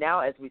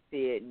now, as we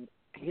see it,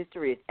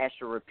 history is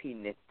actually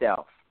repeating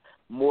itself.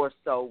 More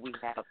so, we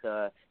have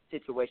the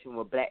situation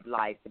where Black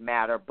lives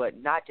matter,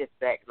 but not just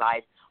Black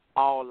lives,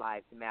 all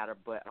lives matter.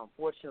 But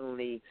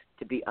unfortunately,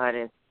 to be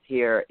honest,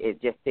 here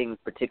it just seems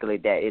particularly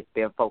that it's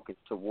been focused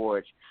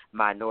towards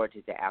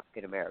minorities and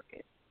African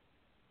Americans.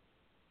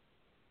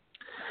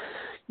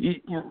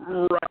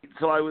 Right.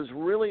 So I was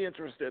really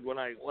interested when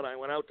I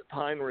went out to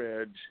Pine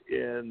Ridge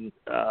in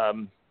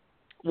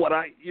what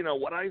I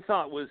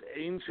thought was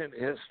ancient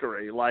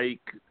history,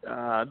 like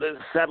the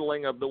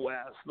settling of the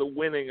West, the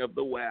winning of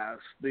the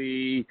West,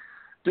 the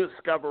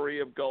discovery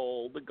of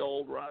gold, the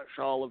gold rush,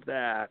 all of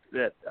that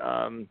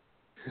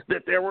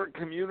there were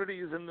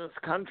communities in this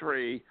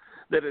country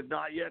that had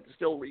not yet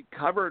still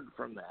recovered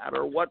from that,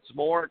 or what's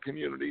more,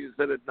 communities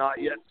that had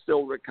not yet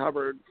still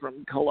recovered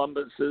from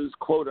Columbus's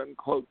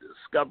quote-unquote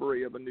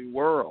discovery of a new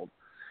world,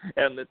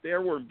 and that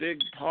there were big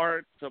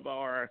parts of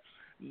our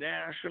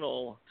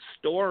national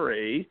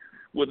story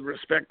with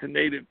respect to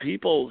Native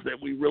peoples that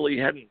we really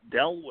hadn't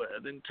dealt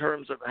with in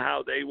terms of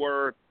how they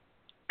were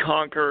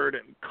conquered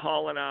and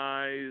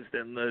colonized,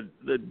 and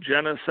the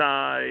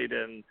genocide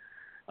and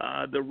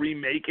the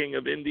remaking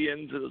of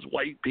Indians as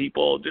white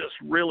people, just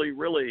really,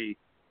 really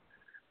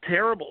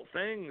terrible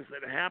things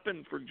that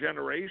happened for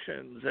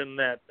generations, and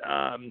that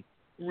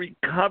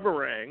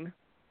recovering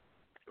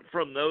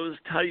from those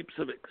types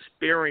of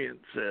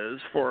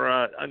experiences for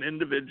an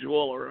individual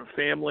or a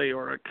family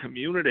or a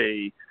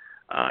community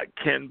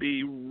can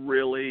be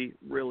really,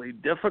 really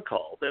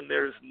difficult. And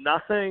there's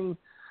nothing,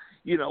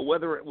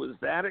 whether it was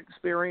that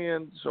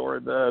experience or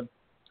the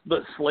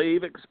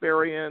slave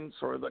experience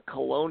or the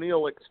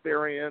colonial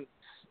experience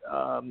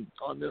on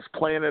this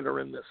planet or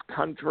in this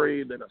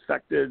country that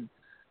affected,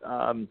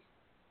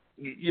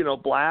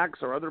 blacks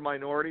or other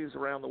minorities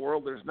around the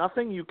world, there's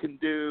nothing you can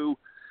do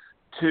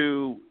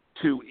to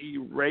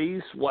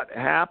erase what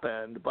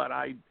happened. But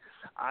I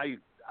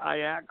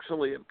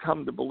actually have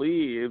come to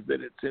believe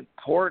that it's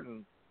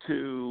important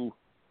to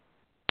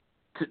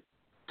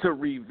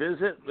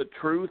revisit the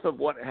truth of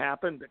what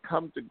happened, to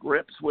come to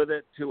grips with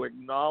it, to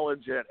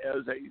acknowledge it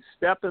as a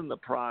step in the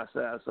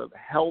process of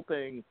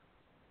helping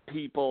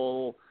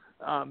people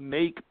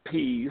make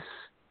peace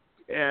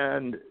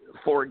and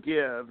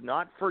forgive,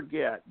 not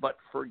forget, but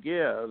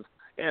forgive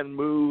and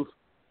move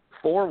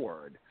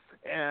forward.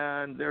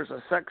 And there's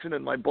a section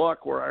in my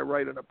book where I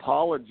write an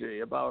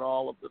apology about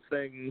all of the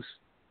things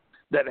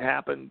that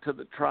happened to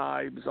the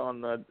tribes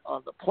on the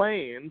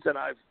plains, and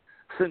I've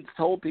since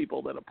told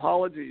people that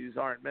apologies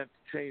aren't meant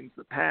to change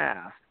the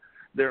past;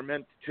 they're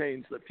meant to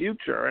change the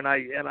future. And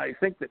I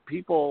think that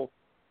people,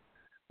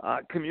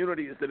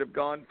 communities that have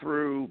gone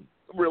through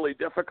really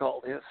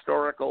difficult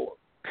historical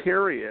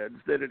periods,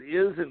 that it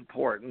is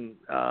important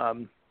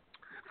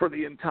for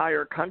the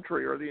entire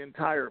country or the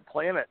entire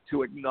planet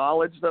to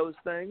acknowledge those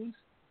things,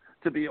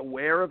 to be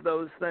aware of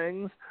those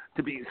things,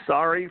 to be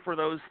sorry for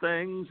those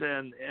things,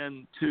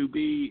 and to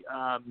be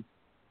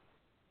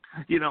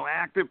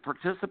active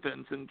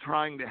participants in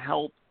trying to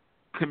help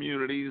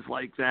communities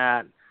like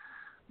that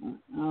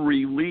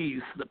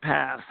release the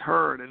past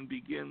hurt and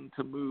begin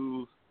to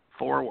move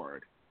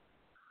forward,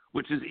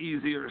 which is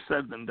easier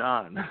said than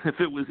done. If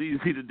it was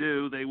easy to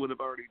do, they would have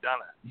already done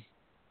it.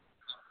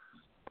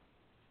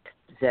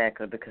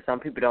 Exactly, because some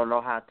people don't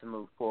know how to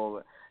move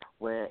forward.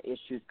 When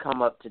issues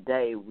come up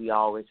today, we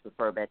always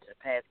refer back to the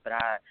past, but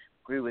I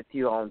agree with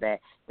you on that.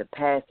 The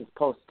past is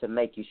supposed to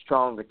make you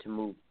stronger to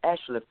move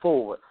actually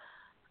forward.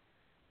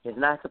 It's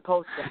not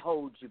supposed to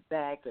hold you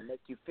back and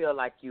make you feel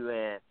like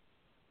you're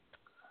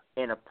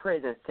in a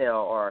prison cell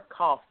or a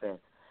coffin.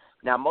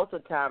 Now, most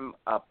of the time,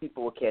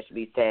 people will catch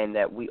me saying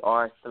that we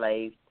are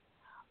slaves,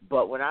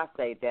 but when I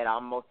say that,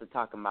 I'm mostly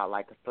talking about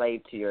like a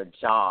slave to your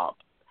job.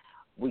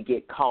 We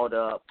get caught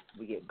up,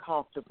 we get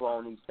comfortable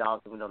on these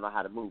jobs, and we don't know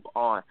how to move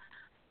on.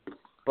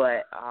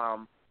 But,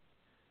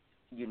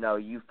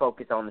 you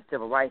focus on the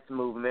civil rights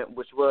movement,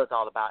 which was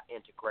all about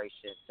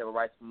integration. Civil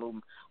rights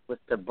movement was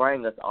to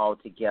bring us all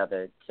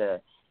together to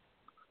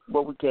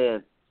what we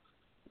can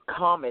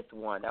come as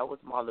one. That was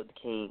Martin Luther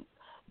King's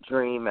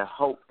dream and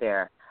hope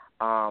there.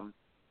 Now,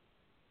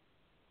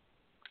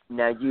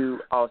 you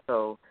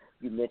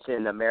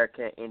mentioned the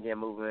American Indian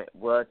movement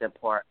was in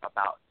part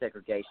about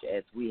segregation,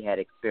 as we had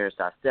experienced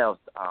ourselves.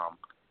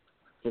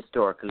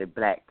 Historically,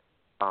 black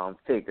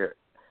figures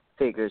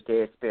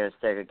did experience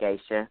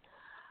segregation.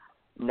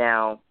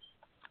 Now,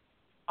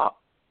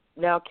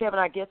 Kevin,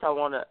 I guess I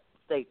want to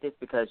state this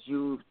because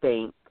you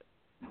think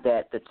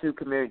that the two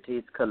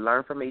communities could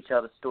learn from each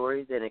other's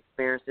stories and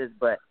experiences,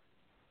 but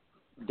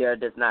there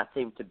does not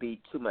seem to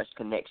be too much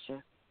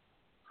connection.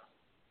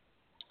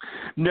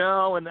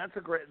 No, and that's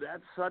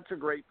such a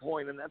great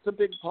point, and that's a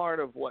big part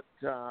of what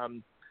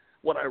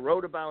I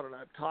wrote about and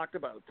I've talked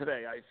about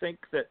today. I think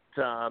that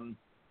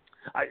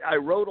I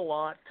wrote a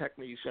lot,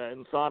 Technisha,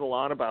 and thought a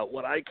lot about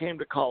what I came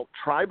to call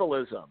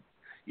tribalism,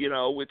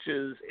 which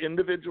is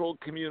individual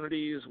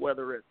communities,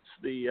 whether it's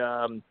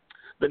the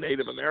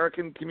Native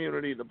American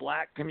community, the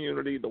black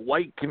community, the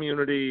white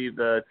community,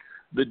 the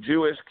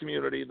Jewish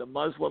community, the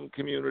Muslim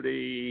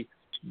community,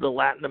 the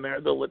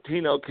the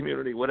Latino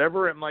community,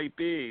 whatever it might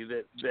be,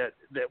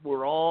 that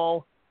we're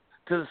all,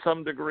 to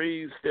some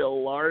degree,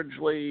 still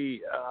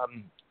largely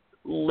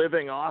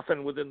living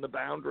often within the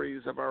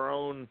boundaries of our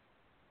own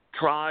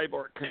tribe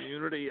or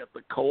community at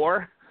the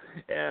core,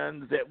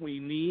 and that we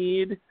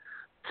need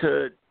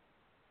to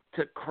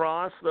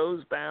cross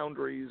those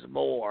boundaries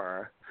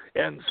more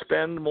and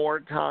spend more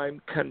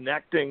time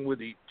connecting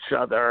with each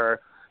other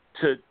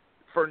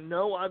for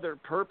no other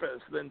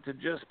purpose than to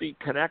just be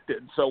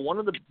connected. So one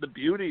of the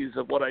beauties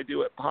of what I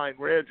do at Pine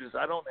Ridge is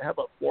I don't have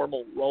a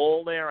formal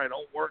role there. I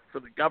don't work for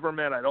the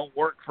government. I don't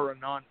work for a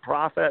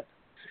nonprofit.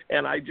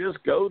 And I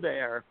just go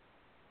there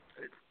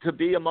to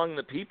be among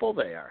the people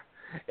there.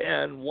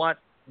 And what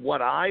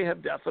I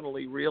have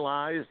definitely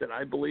realized, and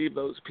I believe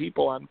those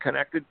people I'm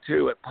connected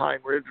to at Pine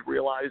Ridge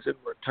realize in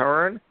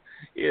return,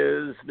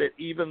 is that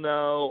even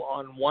though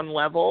on one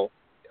level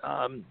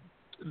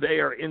they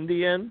are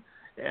Indian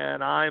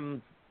and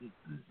I'm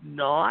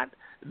not,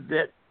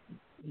 that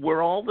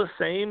we're all the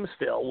same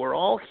still. We're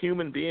all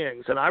human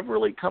beings. And I've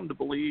really come to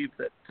believe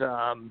that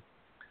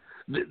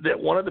that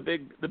one of the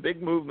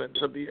big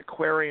movements of the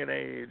Aquarian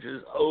Age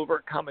is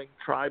overcoming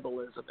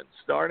tribalism and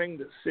starting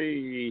to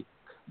see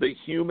the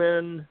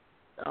human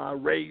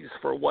race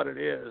for what it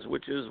is,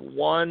 which is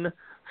one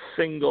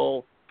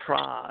single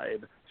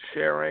tribe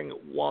sharing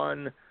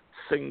one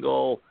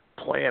single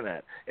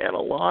planet. And a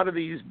lot of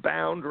these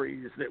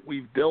boundaries that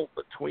we've built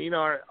between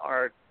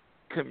our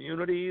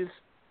communities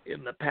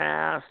in the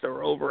past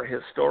or over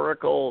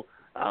historical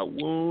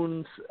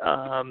wounds,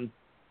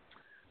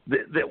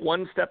 that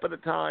one step at a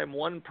time,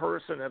 one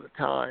person at a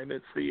time,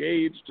 it's the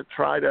age to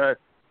try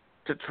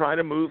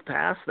to move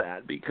past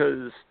that,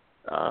 because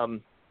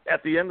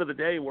at the end of the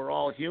day, we're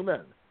all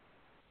human.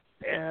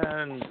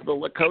 And the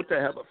Lakota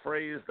have a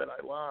phrase that I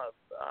love,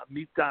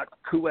 "Mitak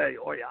kue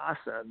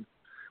oyasen,"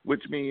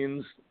 which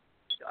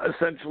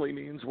essentially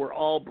means we're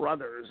all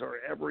brothers, or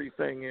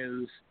everything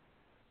is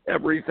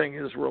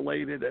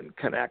related and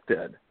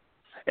connected.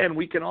 And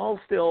we can all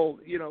still,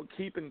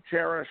 keep and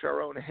cherish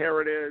our own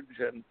heritage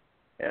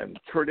and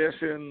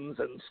traditions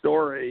and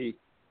story,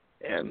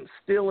 and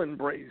still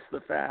embrace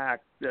the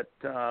fact that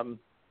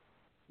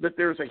that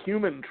there's a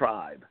human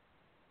tribe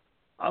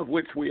of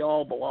which we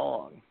all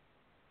belong.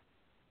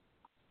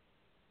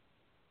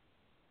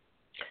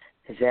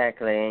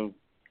 Exactly. And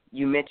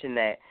you mentioned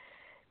that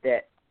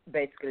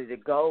basically the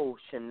goal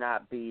should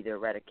not be the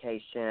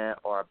eradication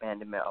or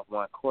abandonment of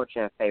one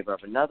culture in favor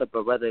of another,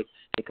 but rather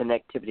the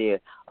connectivity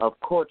of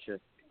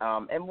cultures.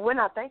 And when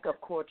I think of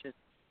cultures,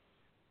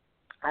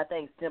 I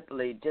think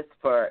simply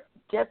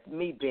just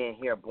me being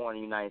here, born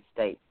in the United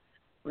States,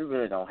 we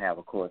really don't have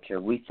a culture.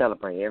 We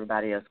celebrate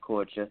everybody else's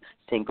culture,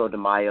 Cinco de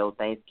Mayo,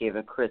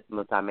 Thanksgiving,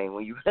 Christmas. I mean,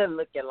 when you really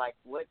look at,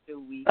 what do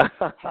we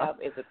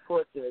have as a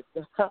culture?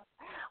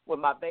 When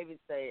my babies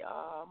say,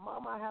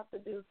 Mom, I have to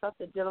do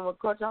something dealing with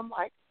culture, I'm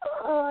like,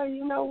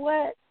 you know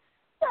what?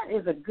 That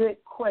is a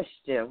good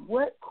question.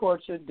 What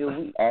culture do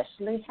we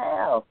actually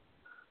have?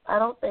 I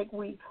don't think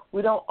we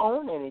don't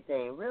own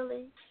anything,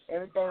 really.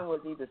 Everything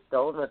was either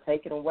stolen or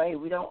taken away.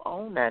 We don't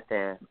own that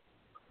then.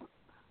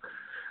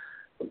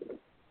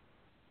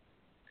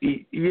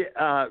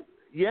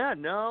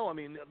 No. I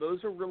mean,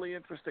 those are really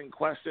interesting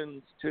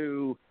questions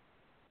to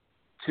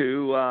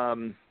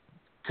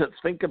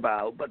think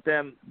about. But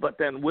then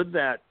with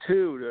that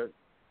too,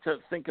 to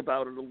think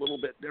about it a little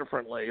bit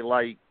differently,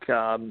 like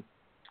a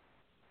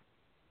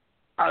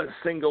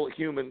single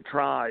human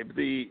tribe.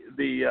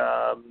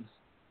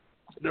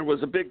 There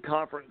was a big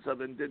conference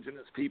of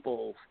indigenous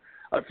peoples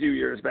a few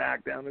years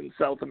back down in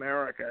South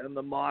America, and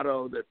the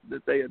motto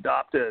that they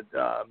adopted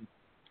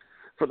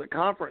for the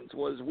conference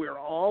was, "We're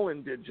all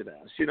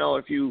indigenous."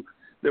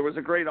 There was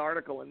a great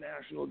article in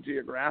National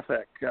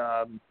Geographic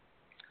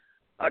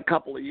a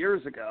couple of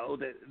years ago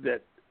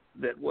that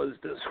was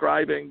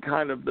describing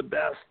kind of the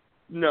best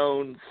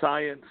known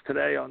science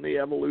today on the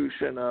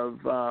evolution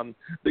of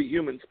the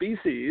human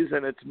species,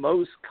 and it's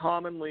most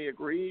commonly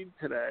agreed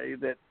today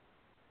that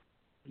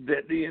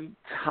the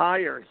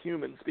entire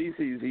human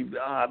species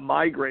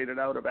migrated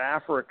out of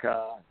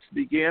Africa,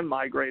 began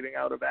migrating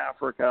out of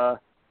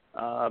Africa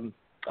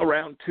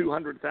around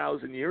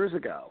 200,000 years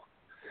ago.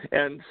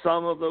 And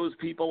some of those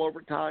people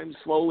over time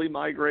slowly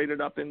migrated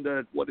up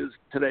into what is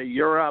today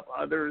Europe.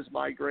 Others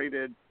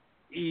migrated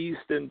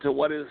east into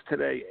what is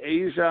today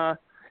Asia.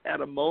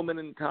 At a moment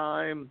in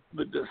time,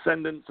 the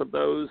descendants of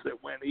those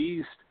that went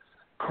east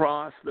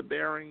crossed the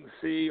Bering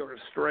Sea or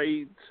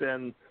Straits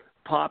and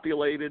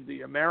populated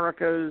the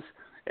Americas.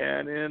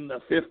 And in the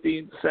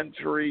 15th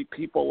century,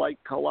 people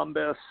like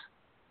Columbus,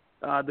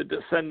 the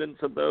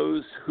descendants of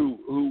those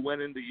who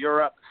went into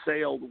Europe,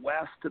 sailed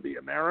west to the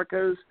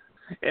Americas.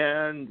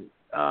 And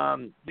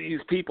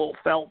these people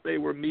felt they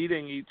were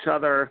meeting each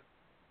other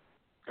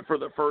for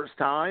the first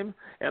time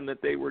and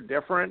that they were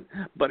different,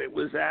 but it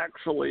was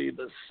actually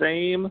the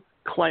same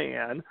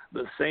clan,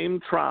 the same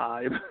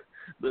tribe,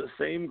 the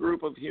same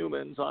group of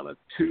humans on a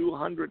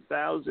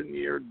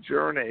 200,000-year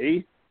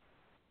journey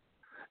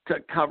to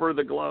cover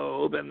the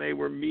globe, and they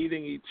were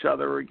meeting each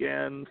other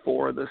again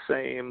for the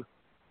same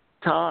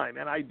time.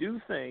 And I do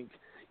think,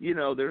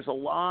 there's a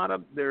lot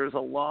of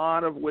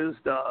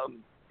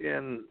wisdom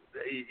in,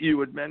 you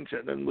had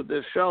mentioned, and with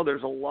this show,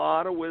 there's a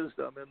lot of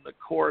wisdom in the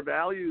core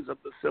values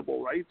of the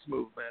civil rights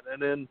movement,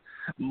 and in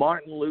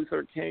Martin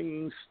Luther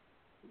King's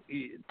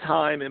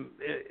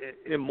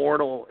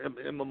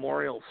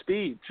immemorial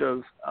speech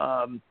of,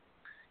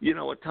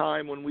 a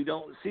time when we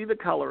don't see the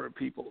color of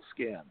people's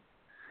skin.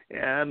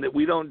 and that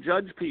we don't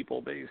judge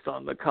people based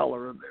on the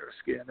color of their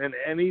skin in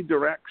any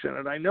direction.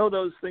 And I know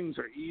those things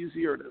are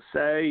easier to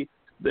say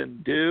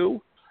than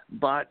do,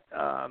 but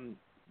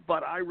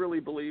I really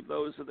believe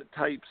those are the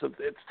types of,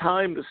 it's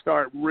time to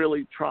start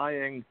really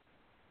trying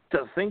to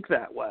think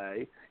that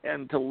way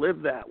and to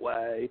live that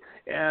way,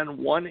 and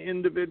one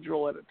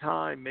individual at a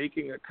time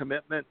making a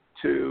commitment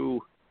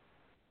to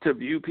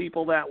view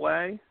people that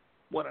way.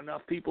 When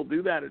enough people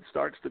do that, it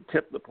starts to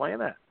tip the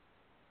planet.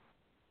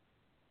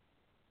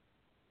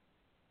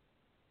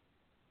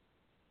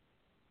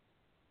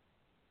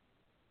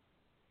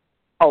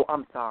 Oh,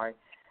 I'm sorry,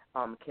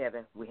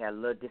 Kevin. We had a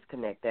little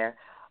disconnect there.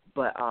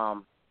 But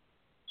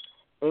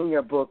in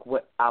your book,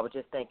 what I was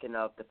just thinking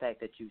of the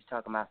fact that you was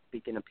talking about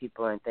speaking to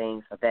people and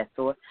things of that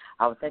sort.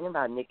 I was thinking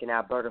about Nick and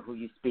Alberta, who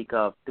you speak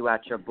of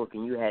throughout your book,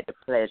 and you had the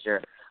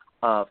pleasure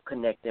of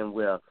connecting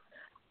with.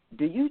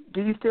 Do you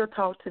still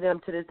talk to them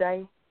to this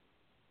day?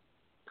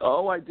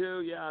 Oh, I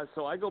do, yeah.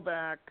 So I go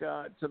back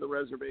to the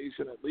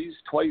reservation at least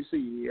twice a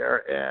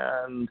year,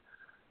 and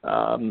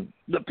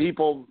the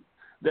people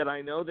that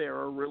I know there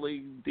are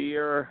really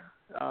dear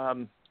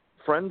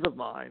friends of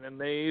mine, and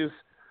they've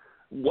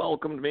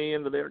welcomed me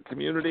into their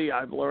community.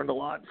 I've learned a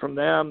lot from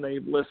them.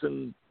 They've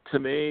listened to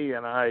me,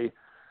 and I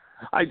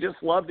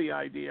just love the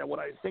idea. What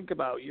I think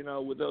about,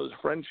 with those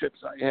friendships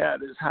I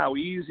had is how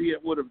easy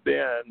it would have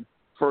been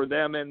for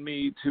them and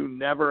me to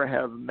never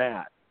have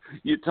met.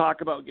 You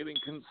talk about getting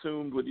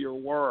consumed with your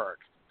work,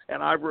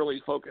 and I've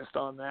really focused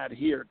on that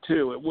here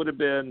too. It would have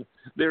been,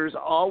 there's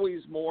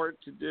always more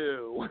to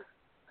do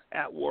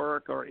at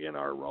work or in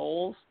our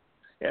roles,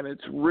 and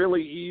it's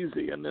really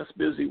easy in this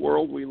busy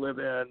world we live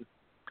in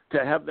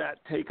to have that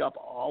take up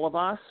all of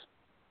us,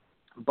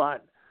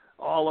 but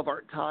all of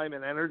our time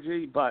and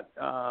energy, but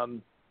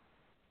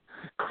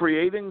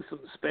creating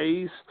some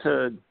space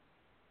to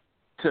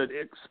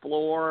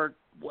explore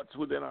what's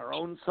within our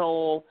own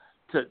soul,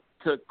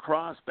 to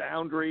cross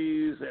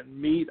boundaries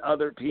and meet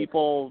other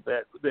people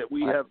that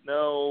we have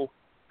no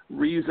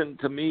reason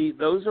to meet.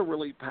 Those are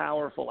really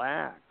powerful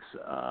acts.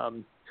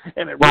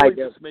 And it really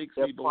just makes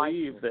me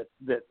believe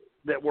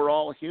that we're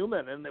all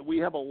human and that we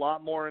have a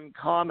lot more in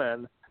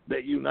common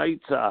that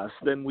unites us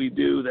than we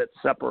do that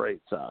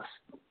separates us.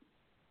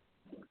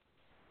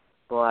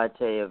 Boy, I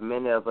tell you, if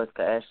many of us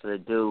could actually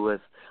do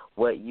with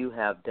what you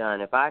have done,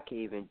 if I could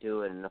even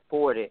do it and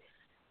afford it,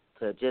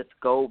 to just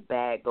go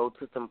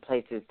to some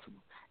places to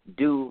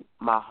do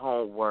my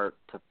homework,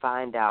 to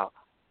find out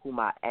who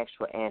my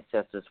actual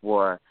ancestors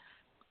were,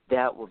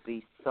 that would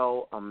be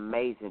so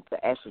amazing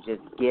to actually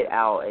just get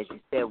out. As you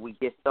said, we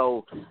get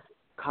so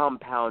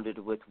compounded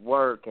with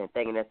work and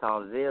thinking that's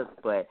all it is,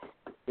 but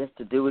just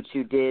to do what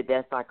you did,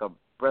 that's like a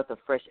breath of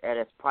fresh air.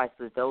 That's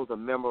priceless. Those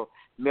are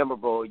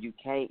memorable. You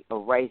can't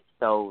erase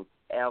those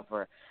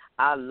ever.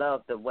 I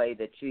love the way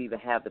that you even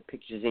have the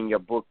pictures in your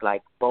book,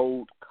 like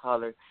bold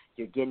color.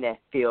 You're getting that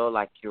feel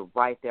like you're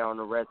right there on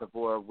the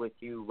reservoir with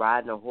you,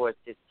 riding a horse,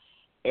 just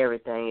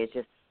everything. It's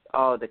just,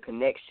 the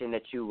connection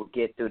that you will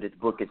get through this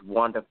book is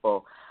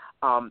wonderful.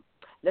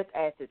 Let's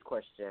ask this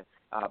question.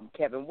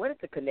 Kevin, what is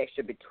the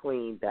connection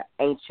between the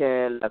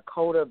ancient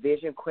Lakota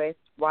vision quest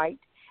rite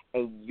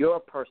and your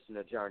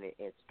personal journey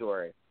and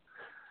story?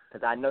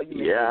 Because I know you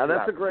mentioned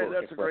that's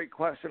a great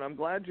question. I'm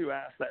glad you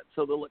asked that.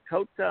 So the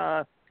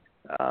Lakota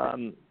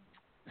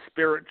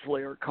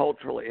spiritually or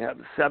culturally have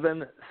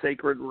 7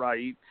 sacred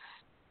rites,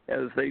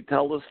 as they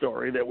tell the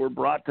story, that were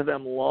brought to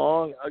them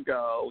long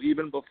ago,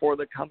 even before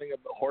the coming of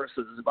the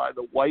horses, by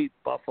the white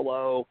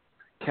buffalo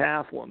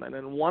calf woman.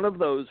 And one of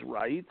those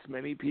rites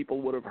many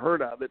people would have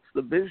heard of, it's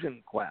the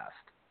vision quest.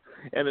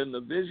 And in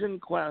the vision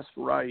quest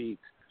rite,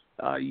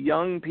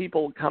 young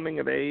people coming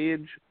of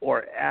age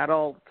or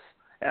adults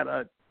at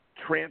a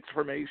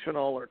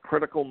transformational or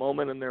critical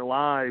moment in their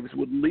lives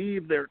would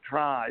leave their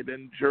tribe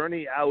and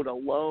journey out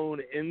alone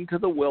into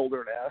the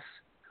wilderness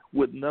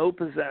with no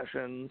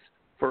possessions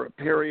for a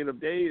period of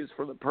days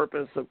for the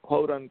purpose of,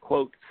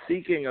 quote-unquote,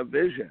 seeking a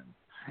vision.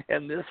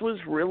 And this was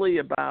really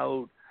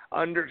about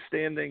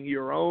understanding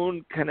your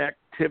own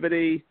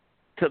connectivity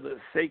to the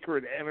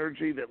sacred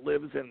energy that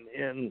lives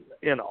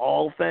in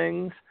all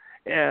things,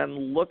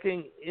 and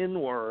looking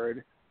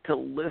inward to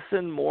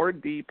listen more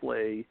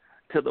deeply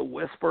to the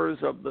whispers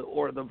of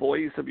the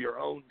voice of your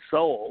own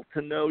soul,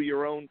 to know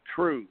your own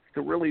truth,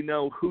 to really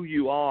know who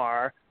you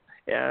are,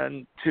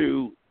 and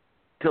to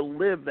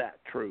live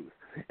that truth.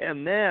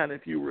 And then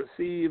if you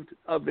received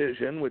a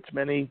vision, which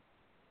many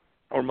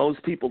or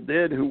most people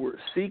did who were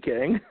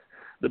seeking,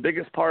 the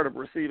biggest part of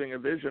receiving a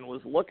vision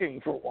was looking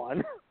for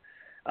one,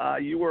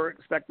 you were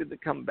expected to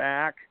come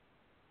back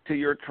to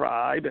your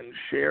tribe and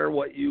share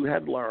what you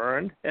had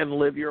learned and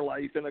live your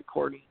life in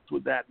accordance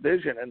with that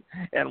vision.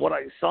 And what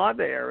I saw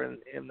there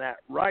in that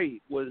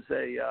rite was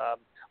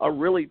a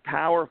really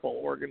powerful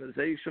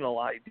organizational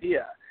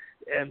idea.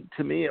 And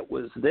to me, it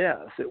was this.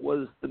 It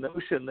was the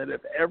notion that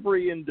if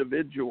every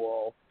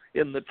individual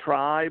in the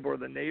tribe or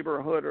the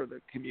neighborhood or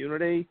the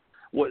community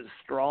was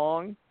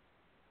strong,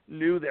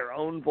 knew their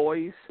own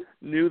voice,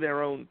 knew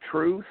their own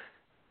truth,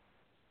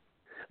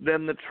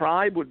 then the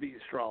tribe would be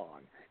strong.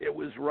 It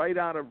was right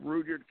out of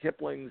Rudyard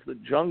Kipling's The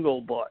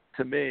Jungle Book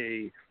to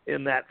me,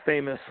 in that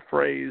famous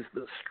phrase,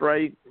 the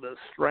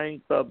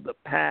strength of the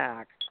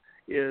pack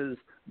is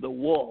the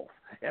wolf.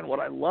 And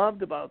what I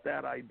loved about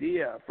that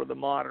idea for the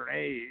modern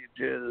age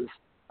is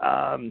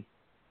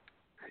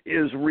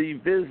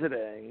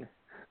revisiting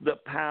the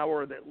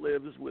power that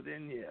lives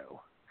within you.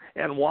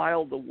 And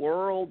while the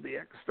world, the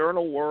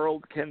external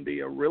world, can be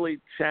a really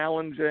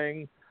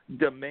challenging,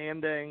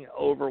 demanding,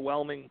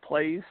 overwhelming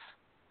place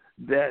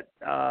that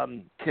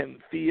can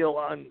feel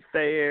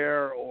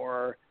unfair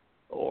or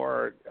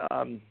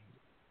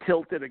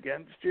tilted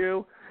against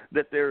you,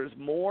 that there's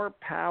more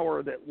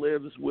power that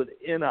lives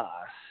within us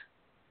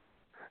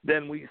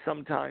than we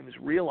sometimes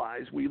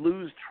realize. We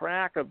lose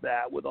track of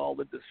that with all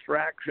the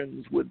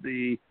distractions with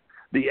the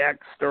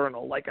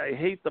external. Like, I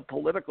hate the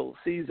political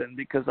season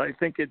because I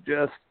think it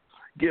just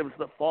gives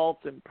the false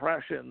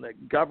impression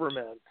that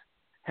government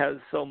has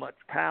so much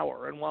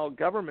power. And while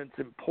government's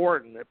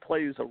important, it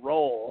plays a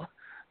role,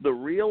 the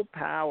real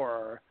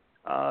power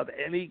of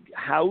any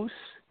house,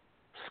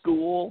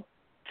 school,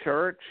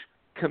 church,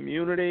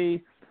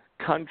 community,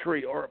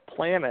 country, or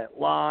planet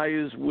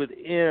lies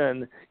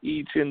within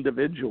each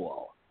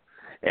individual.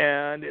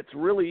 And it's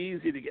really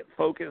easy to get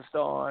focused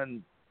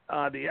on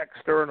the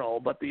external,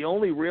 but the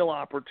only real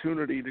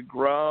opportunity to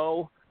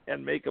grow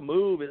and make a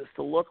move is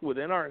to look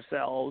within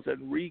ourselves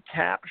and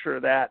recapture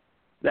that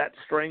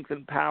strength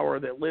and power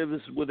that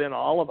lives within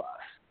all of us.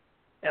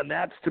 And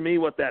that's, to me,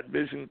 what that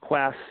Vision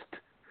Quest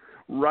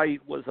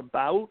rite was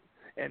about.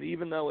 And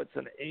even though it's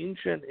an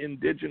ancient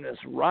indigenous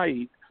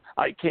rite,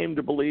 I came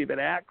to believe it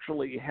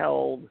actually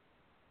held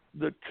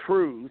the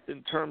truth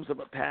in terms of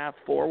a path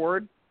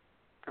forward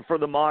for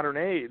the modern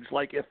age.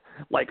 Like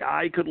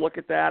I could look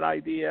at that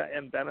idea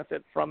and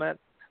benefit from it,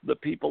 the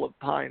people of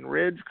Pine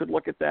Ridge could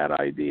look at that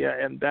idea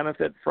and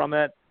benefit from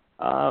it,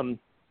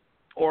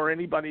 or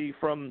anybody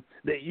from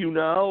that you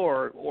know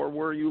or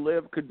where you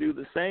live could do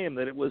the same,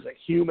 that it was a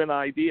human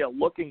idea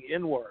looking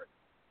inward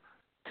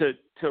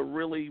to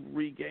really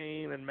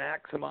regain and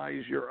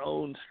maximize your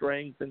own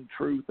strength and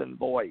truth and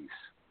voice.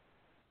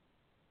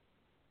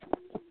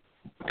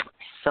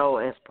 So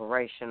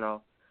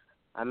inspirational.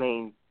 I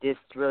mean, this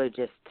really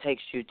just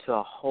takes you to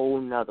a whole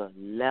nother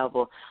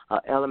level, an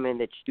element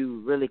that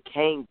you really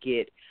can't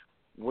get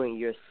when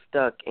you're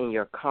stuck in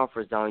your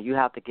comfort zone. You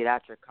have to get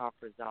out your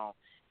comfort zone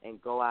and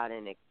go out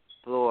and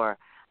explore.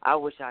 I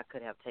wish I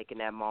could have taken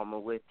that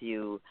moment with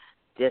you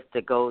just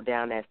to go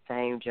down that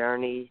same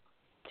journey,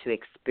 to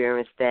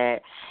experience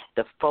that,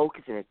 the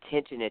focus and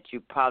attention that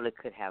you probably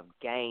could have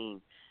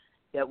gained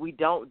that we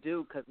don't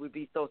do because we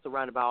be so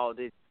surrounded by all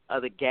these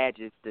other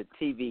gadgets, the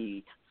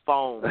TV,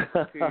 phone,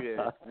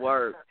 computers,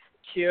 work,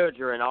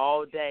 children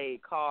all day,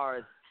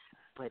 cars.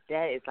 But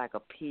that is like a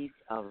peace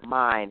of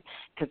mind.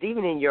 Because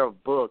even in your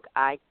book,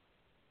 I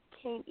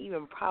can't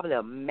even probably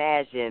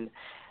imagine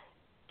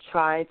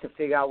trying to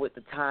figure out what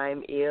the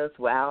time is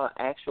without an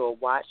actual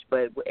watch.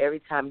 But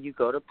every time you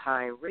go to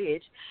Pine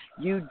Ridge,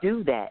 you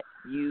do that.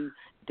 You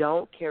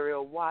don't carry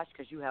a watch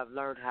because you have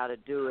learned how to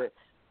do it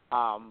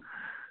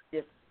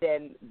just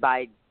then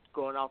by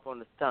going off on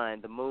the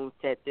sun. The moon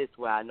set this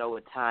way, I know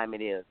what time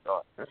it is.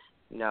 Or,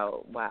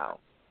 wow.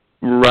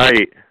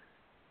 Right.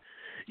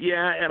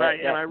 Yeah, and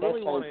I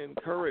really want to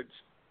encourage.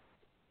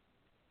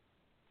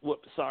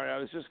 Whoops, sorry. I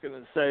was just going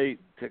to say,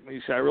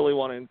 Technisha, I really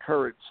want to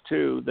encourage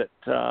too that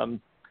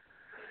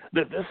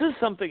that this is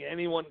something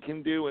anyone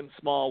can do in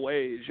small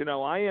ways.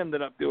 I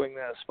ended up doing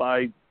this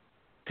by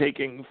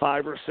taking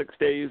 5 or 6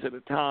 days at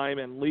a time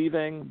and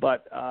leaving,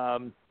 but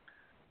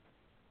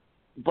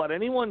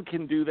anyone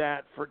can do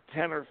that for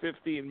 10 or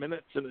 15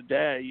 minutes in a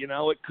day.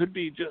 It could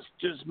be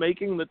just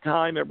making the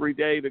time every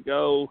day to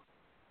go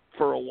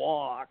for a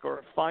walk,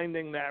 or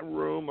finding that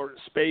room or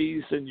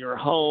space in your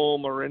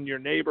home or in your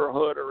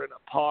neighborhood or in a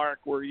park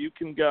where you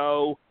can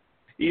go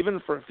even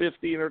for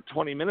 15 or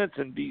 20 minutes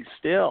and be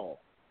still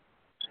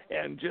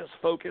and just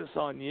focus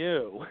on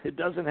you. It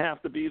doesn't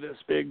have to be this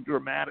big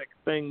dramatic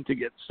thing to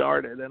get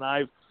started. And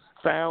I've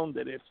found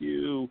that if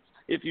you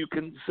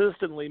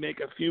consistently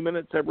make a few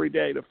minutes every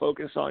day to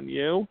focus on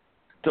you,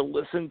 to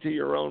listen to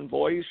your own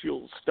voice,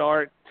 you'll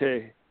start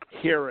to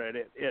hear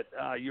it.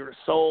 Your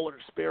soul or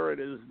spirit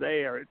is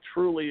there. It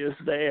truly is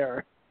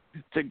there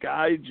to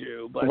guide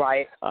you. But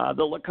right.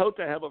 The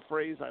Lakota have a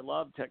phrase I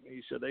love,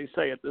 Technisha. They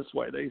say it this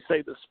way. They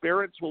say the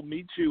spirits will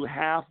meet you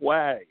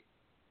halfway.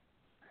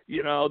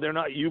 They're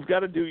not. You've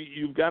got to do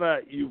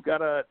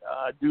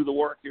the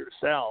work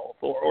yourself.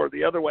 Or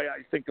the other way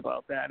I think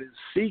about that is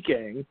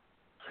seeking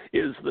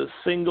is the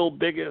single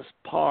biggest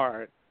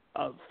part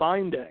of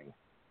finding.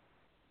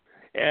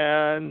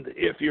 And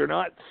if you're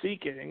not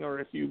seeking, or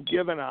if you've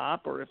given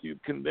up, or if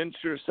you've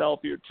convinced yourself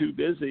you're too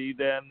busy,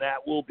 then that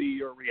will be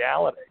your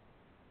reality.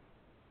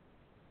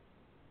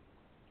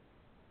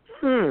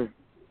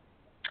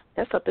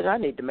 That's something I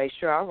need to make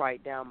sure I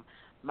write down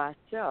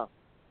myself.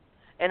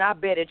 And I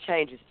bet it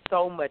changes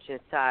so much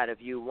inside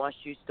of you once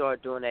you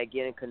start doing that,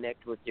 getting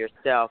connected with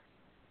yourself.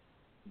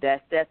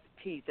 That's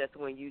peace. That's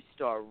when you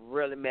start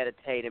really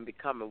meditating,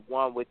 becoming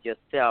one with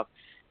yourself.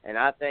 And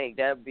I think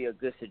that would be a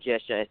good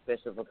suggestion,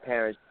 especially for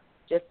parents,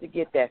 just to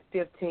get that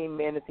 15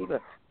 minutes, even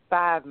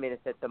 5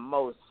 minutes at the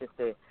most, just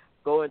to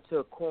go into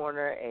a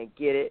corner and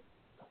get it.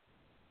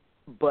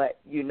 But,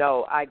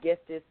 I guess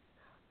this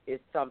is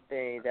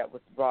something that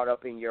was brought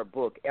up in your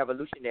book,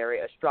 Evolutionary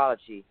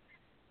Astrology.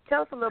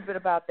 Tell us a little bit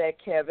about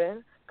that,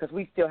 Kevin, because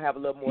we still have a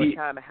little more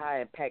time and how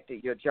it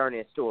impacted your journey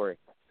and story.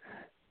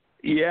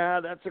 Yeah,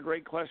 that's a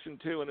great question,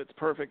 too, and it's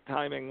perfect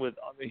timing on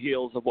the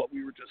heels of what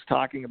we were just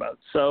talking about.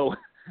 So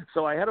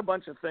I had a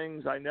bunch of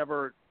things I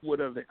never would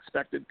have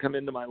expected come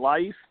into my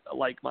life,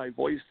 like my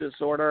voice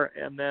disorder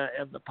and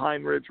the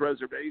Pine Ridge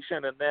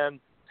Reservation, and then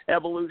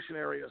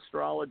evolutionary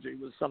astrology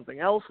was something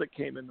else that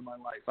came into my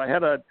life. I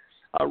had a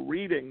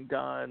reading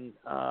done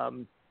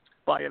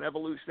by an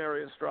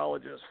evolutionary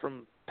astrologist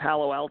from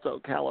Palo Alto,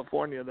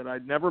 California, that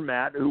I'd never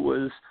met, who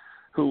was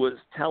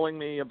telling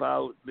me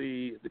about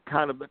the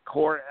kind of the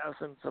core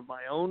essence of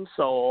my own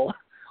soul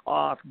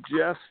off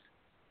just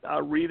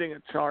reading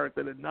a chart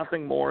that had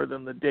nothing more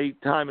than the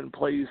date, time, and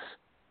place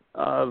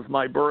of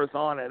my birth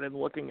on it, and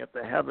looking at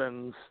the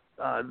heavens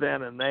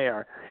then and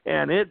there.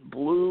 And it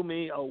blew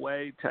me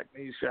away,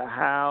 Technisha,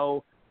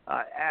 how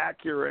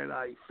accurate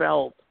I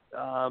felt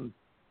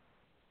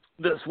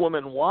this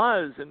woman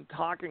was in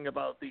talking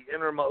about the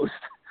innermost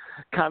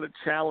kind of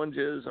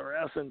challenges or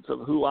essence of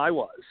who I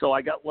was. So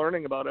I got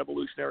learning about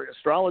evolutionary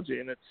astrology,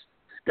 and it's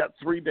got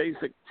three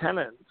basic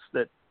tenets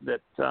that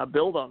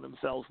build on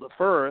themselves. The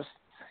first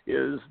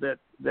is that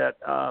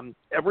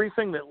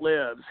everything that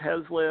lives,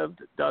 has lived,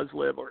 does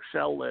live, or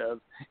shall live,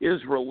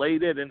 is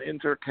related and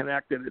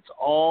interconnected. It's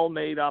all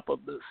made up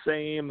of the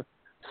same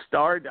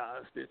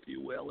stardust, if you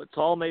will. It's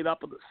all made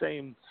up of the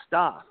same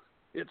stuff.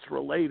 It's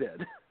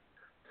related.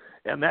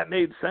 And that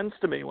made sense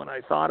to me when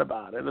I thought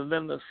about it. And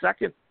then the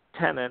second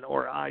tenet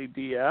or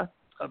idea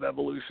of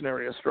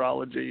evolutionary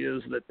astrology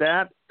is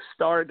that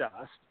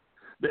stardust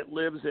that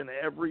lives in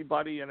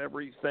everybody and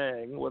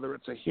everything, whether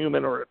it's a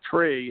human or a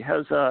tree,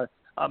 has a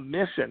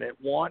mission. It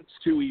wants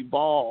to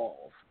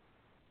evolve.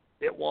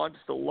 It wants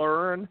to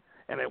learn,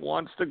 and it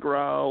wants to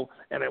grow,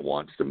 and it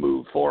wants to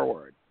move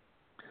forward.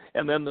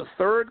 And then the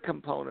third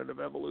component of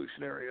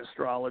evolutionary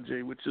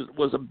astrology, which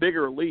was a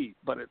bigger leap,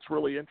 but it's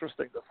really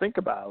interesting to think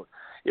about,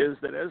 is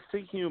that as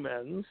to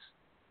humans,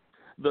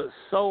 the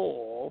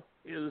soul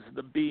is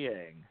the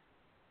being,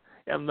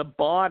 and the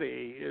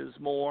body is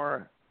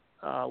more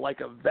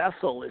like a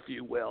vessel, if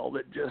you will,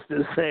 that just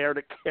is there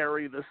to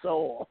carry the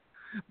soul,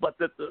 but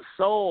that the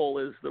soul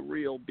is the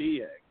real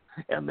being,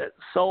 and that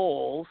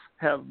souls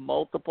have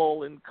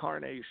multiple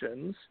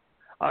incarnations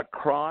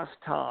across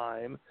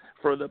time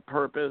for the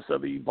purpose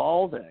of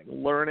evolving,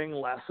 learning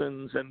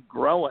lessons, and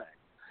growing,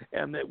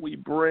 and that we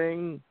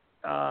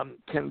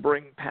can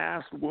bring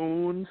past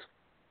wounds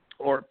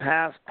or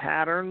past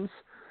patterns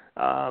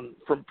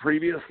from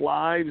previous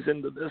lives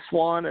into this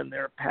one, and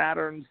they're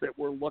patterns that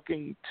we're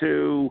looking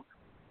to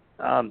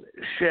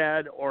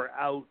shed or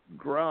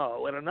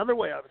outgrow. And another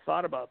way I've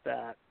thought about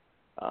that,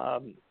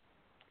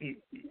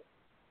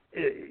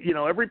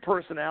 every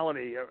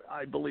personality,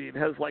 I believe,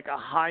 has like a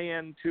high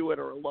end to it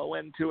or a low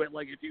end to it.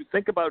 Like if you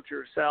think about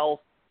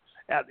yourself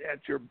at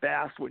your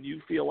best, when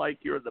you feel like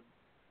you're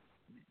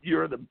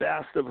the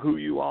best of who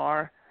you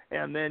are,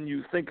 and then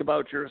you think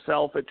about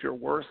yourself at your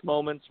worst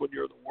moments when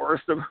you're the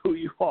worst of who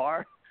you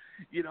are,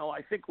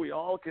 I think we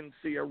all can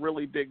see a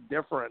really big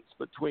difference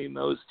between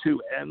those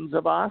two ends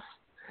of us,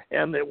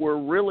 and that we're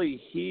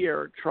really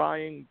here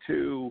trying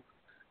to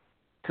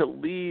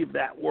leave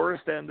that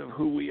worst end of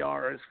who we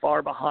are as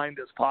far behind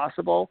as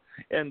possible,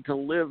 and to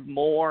live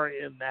more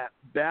in that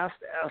best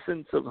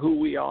essence of who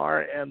we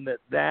are, and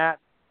that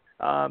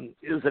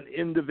is an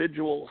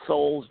individual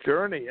soul's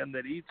journey, and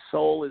that each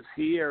soul is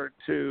here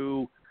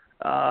to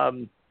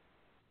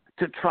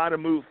try to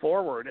move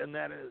forward, and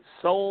that as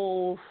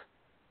souls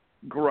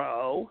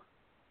grow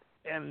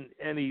and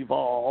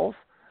evolve,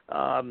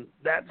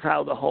 that's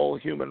how the whole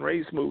human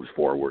race moves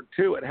forward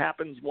too. It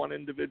happens one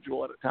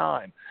individual at a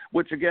time,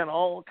 which again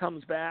all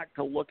comes back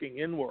to looking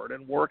inward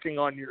and working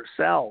on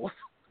yourself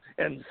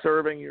and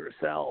serving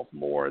yourself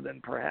more than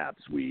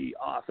perhaps we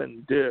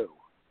often do.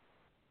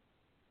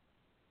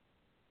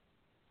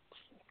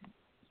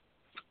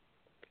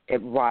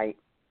 Right.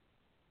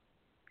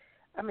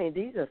 I mean,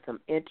 these are some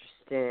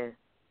interesting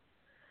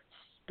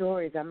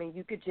stories. I mean,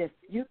 you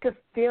could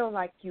feel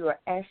like you are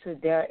actually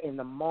there in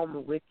the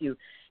moment with you.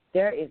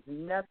 There is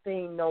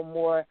nothing, no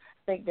more, I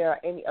think there are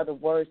any other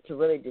words to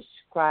really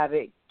describe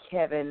it,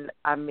 Kevin.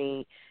 I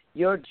mean,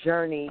 your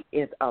journey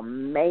is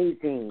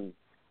amazing.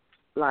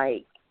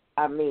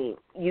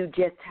 You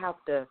just have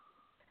to,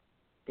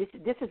 this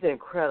is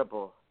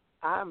incredible.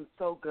 I'm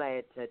so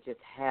glad to just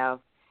have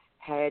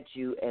had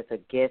you as a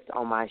guest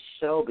on my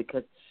show,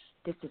 because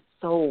this is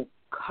so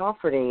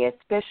comforting,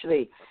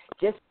 especially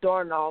just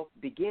starting off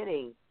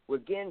beginning. We're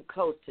getting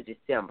close to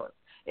December,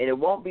 and it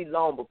won't be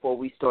long before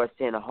we start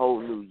seeing a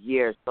whole new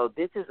year. So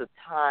this is a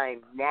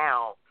time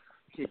now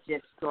to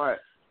just start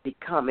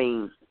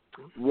becoming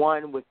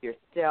one with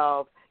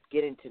yourself,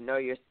 getting to know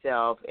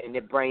yourself, and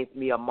it brings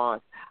me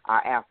amongst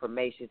our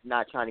affirmations,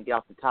 not trying to get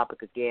off the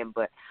topic again,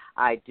 but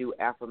I do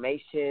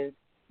affirmations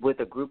with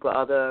a group of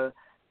other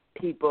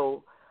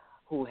people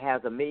who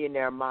has a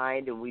millionaire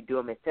mind, and we do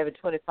them at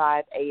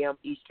 7:25 a.m.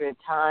 Eastern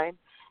Time.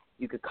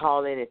 You could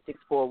call in at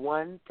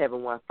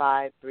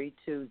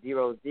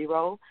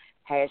 641-715-3200,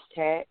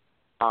 hashtag,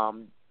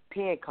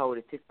 PIN code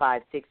is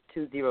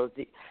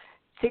 656-202,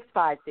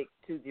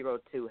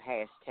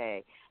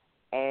 hashtag.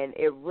 And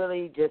it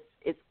really just,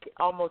 it's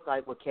almost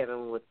like what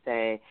Kevin was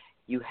saying.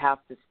 You have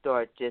to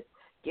start just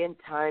getting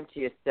time to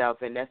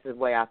yourself, and that's the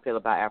way I feel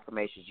about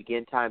affirmations. You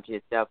getting time to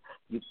yourself,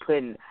 you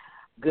putting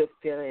good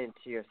feeling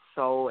into your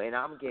soul, and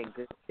I'm getting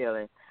good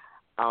feeling.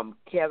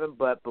 Kevin,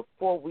 but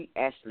before we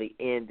actually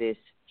end this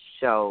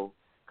show,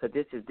 because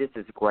this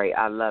is great,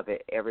 I love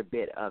it, every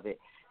bit of it,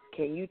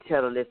 can you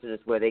tell the listeners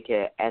where they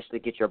can actually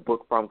get your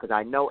book from? Because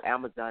I know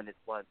Amazon is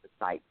one of the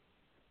sites.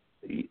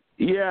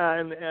 Yeah,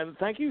 and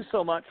thank you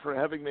so much for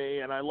having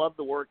me, and I love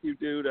the work you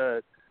do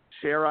to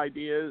share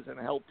ideas and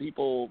help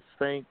people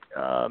think,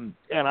 and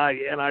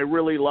I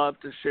really love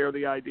to share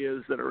the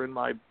ideas that are in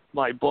my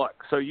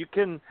book. So you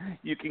can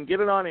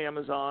get it on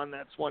Amazon.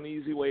 That's one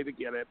easy way to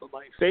get it. But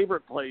my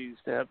favorite place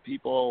to have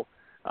people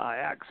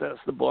access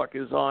the book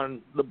is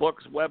on the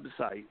book's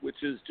website,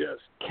 which is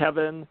just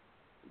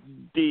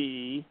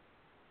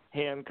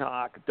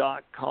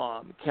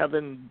KevinDHancock.com.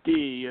 Kevin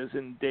D as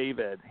in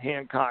David,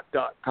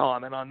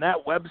 Hancock.com. And on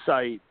that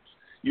website,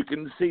 you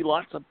can see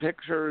lots of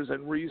pictures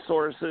and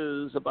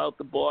resources about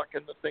the book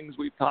and the things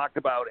we've talked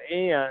about.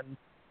 And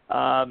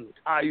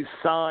I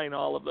sign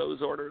all of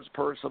those orders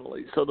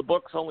personally. So the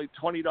book's only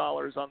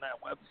 $20 on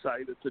that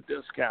website. It's a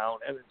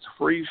discount, and it's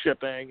free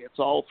shipping. It's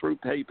all through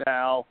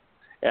PayPal.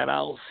 And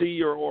I'll see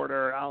your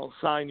order. I'll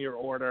sign your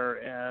order.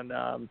 And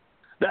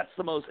that's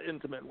the most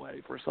intimate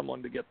way for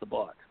someone to get the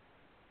book.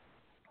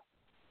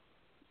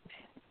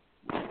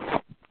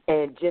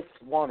 And just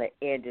want to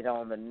end it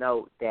on the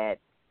note that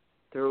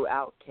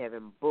throughout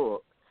Kevin's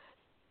book,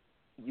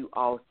 you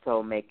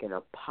also make an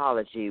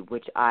apology,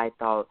 which I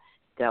thought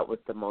that was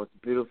the most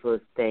beautiful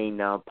thing,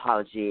 the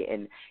apology.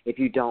 And if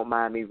you don't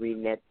mind me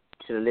reading that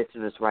to the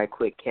listeners right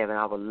quick, Kevin,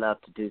 I would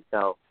love to do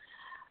so.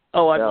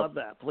 Oh, I'd love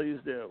that. Please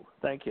do.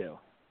 Thank you.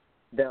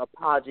 The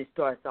apology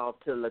starts off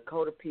to the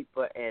Lakota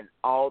people and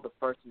all the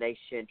First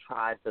Nation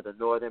tribes of the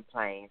Northern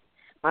Plains.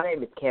 My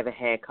name is Kevin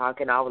Hancock,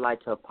 and I would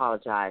like to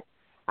apologize.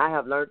 I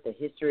have learned the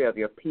history of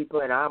your people,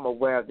 and I am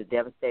aware of the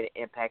devastating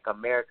impact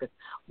America's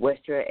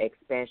western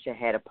expansion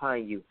had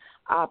upon you.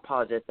 I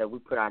apologize that we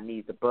put our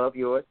needs above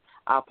yours.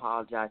 I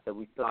apologize that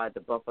we slaughtered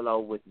the buffalo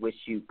with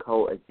which you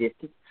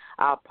coexisted.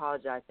 I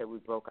apologize that we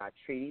broke our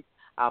treaties.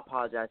 I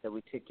apologize that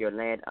we took your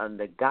land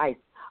under the guise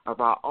of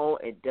our own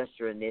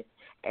industrialness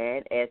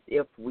and as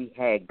if we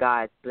had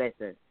God's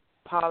blessing.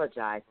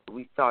 Apologize that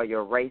we saw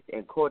your race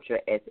and culture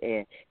as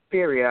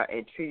inferior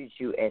and treated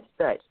you as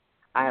such.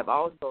 I have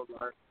also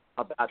learned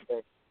about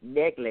the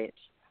negligence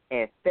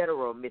and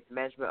federal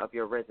mismanagement of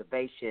your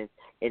reservations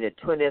in the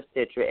 20th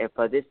century, and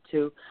for this,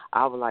 too,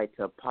 I would like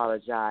to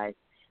apologize.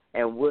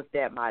 And with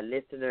that, my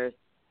listeners,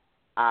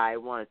 I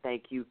want to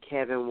thank you,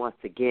 Kevin, once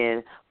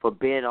again for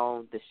being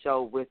on the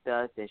show with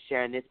us and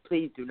sharing this.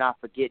 Please do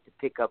not forget to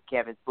pick up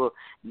Kevin's book,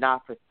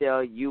 Not for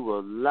Sale. You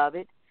will love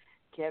it.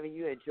 Kevin,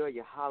 you enjoy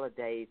your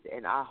holidays,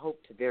 and I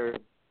hope to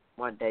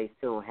one day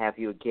soon have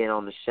you again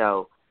on the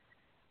show.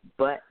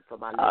 But for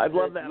my listeners, I'd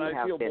love that.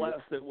 I feel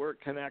blessed that we're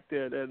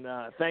connected, and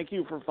thank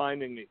you for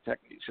finding me,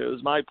 Technisha. It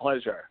was my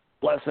pleasure.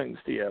 Blessings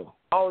to you.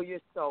 Oh, you're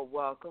so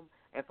welcome.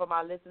 And for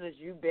my listeners,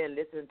 you've been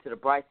listening to The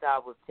Bright Side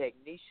with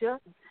Technisha.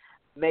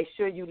 Make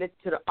sure you listen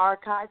to the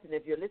archives, and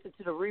if you're listening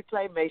to the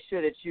replay, make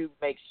sure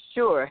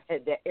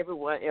that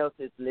everyone else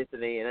is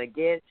listening. And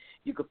again,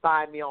 you can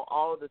find me on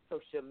all the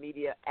social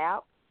media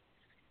apps,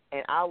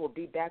 and I will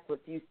be back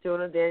with you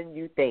sooner than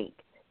you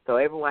think. So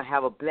everyone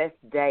have a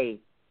blessed day.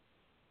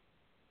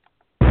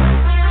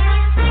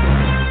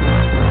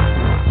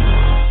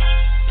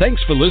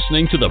 Thanks for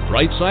listening to The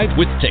Bright Side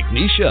with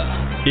Technisha.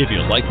 If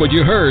you like what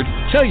you heard,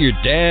 tell your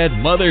dad,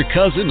 mother,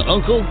 cousin,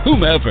 uncle,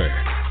 whomever.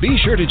 Be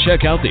sure to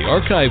check out the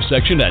archive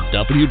section at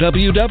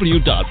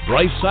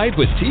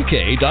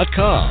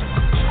www.brightsidewithtk.com.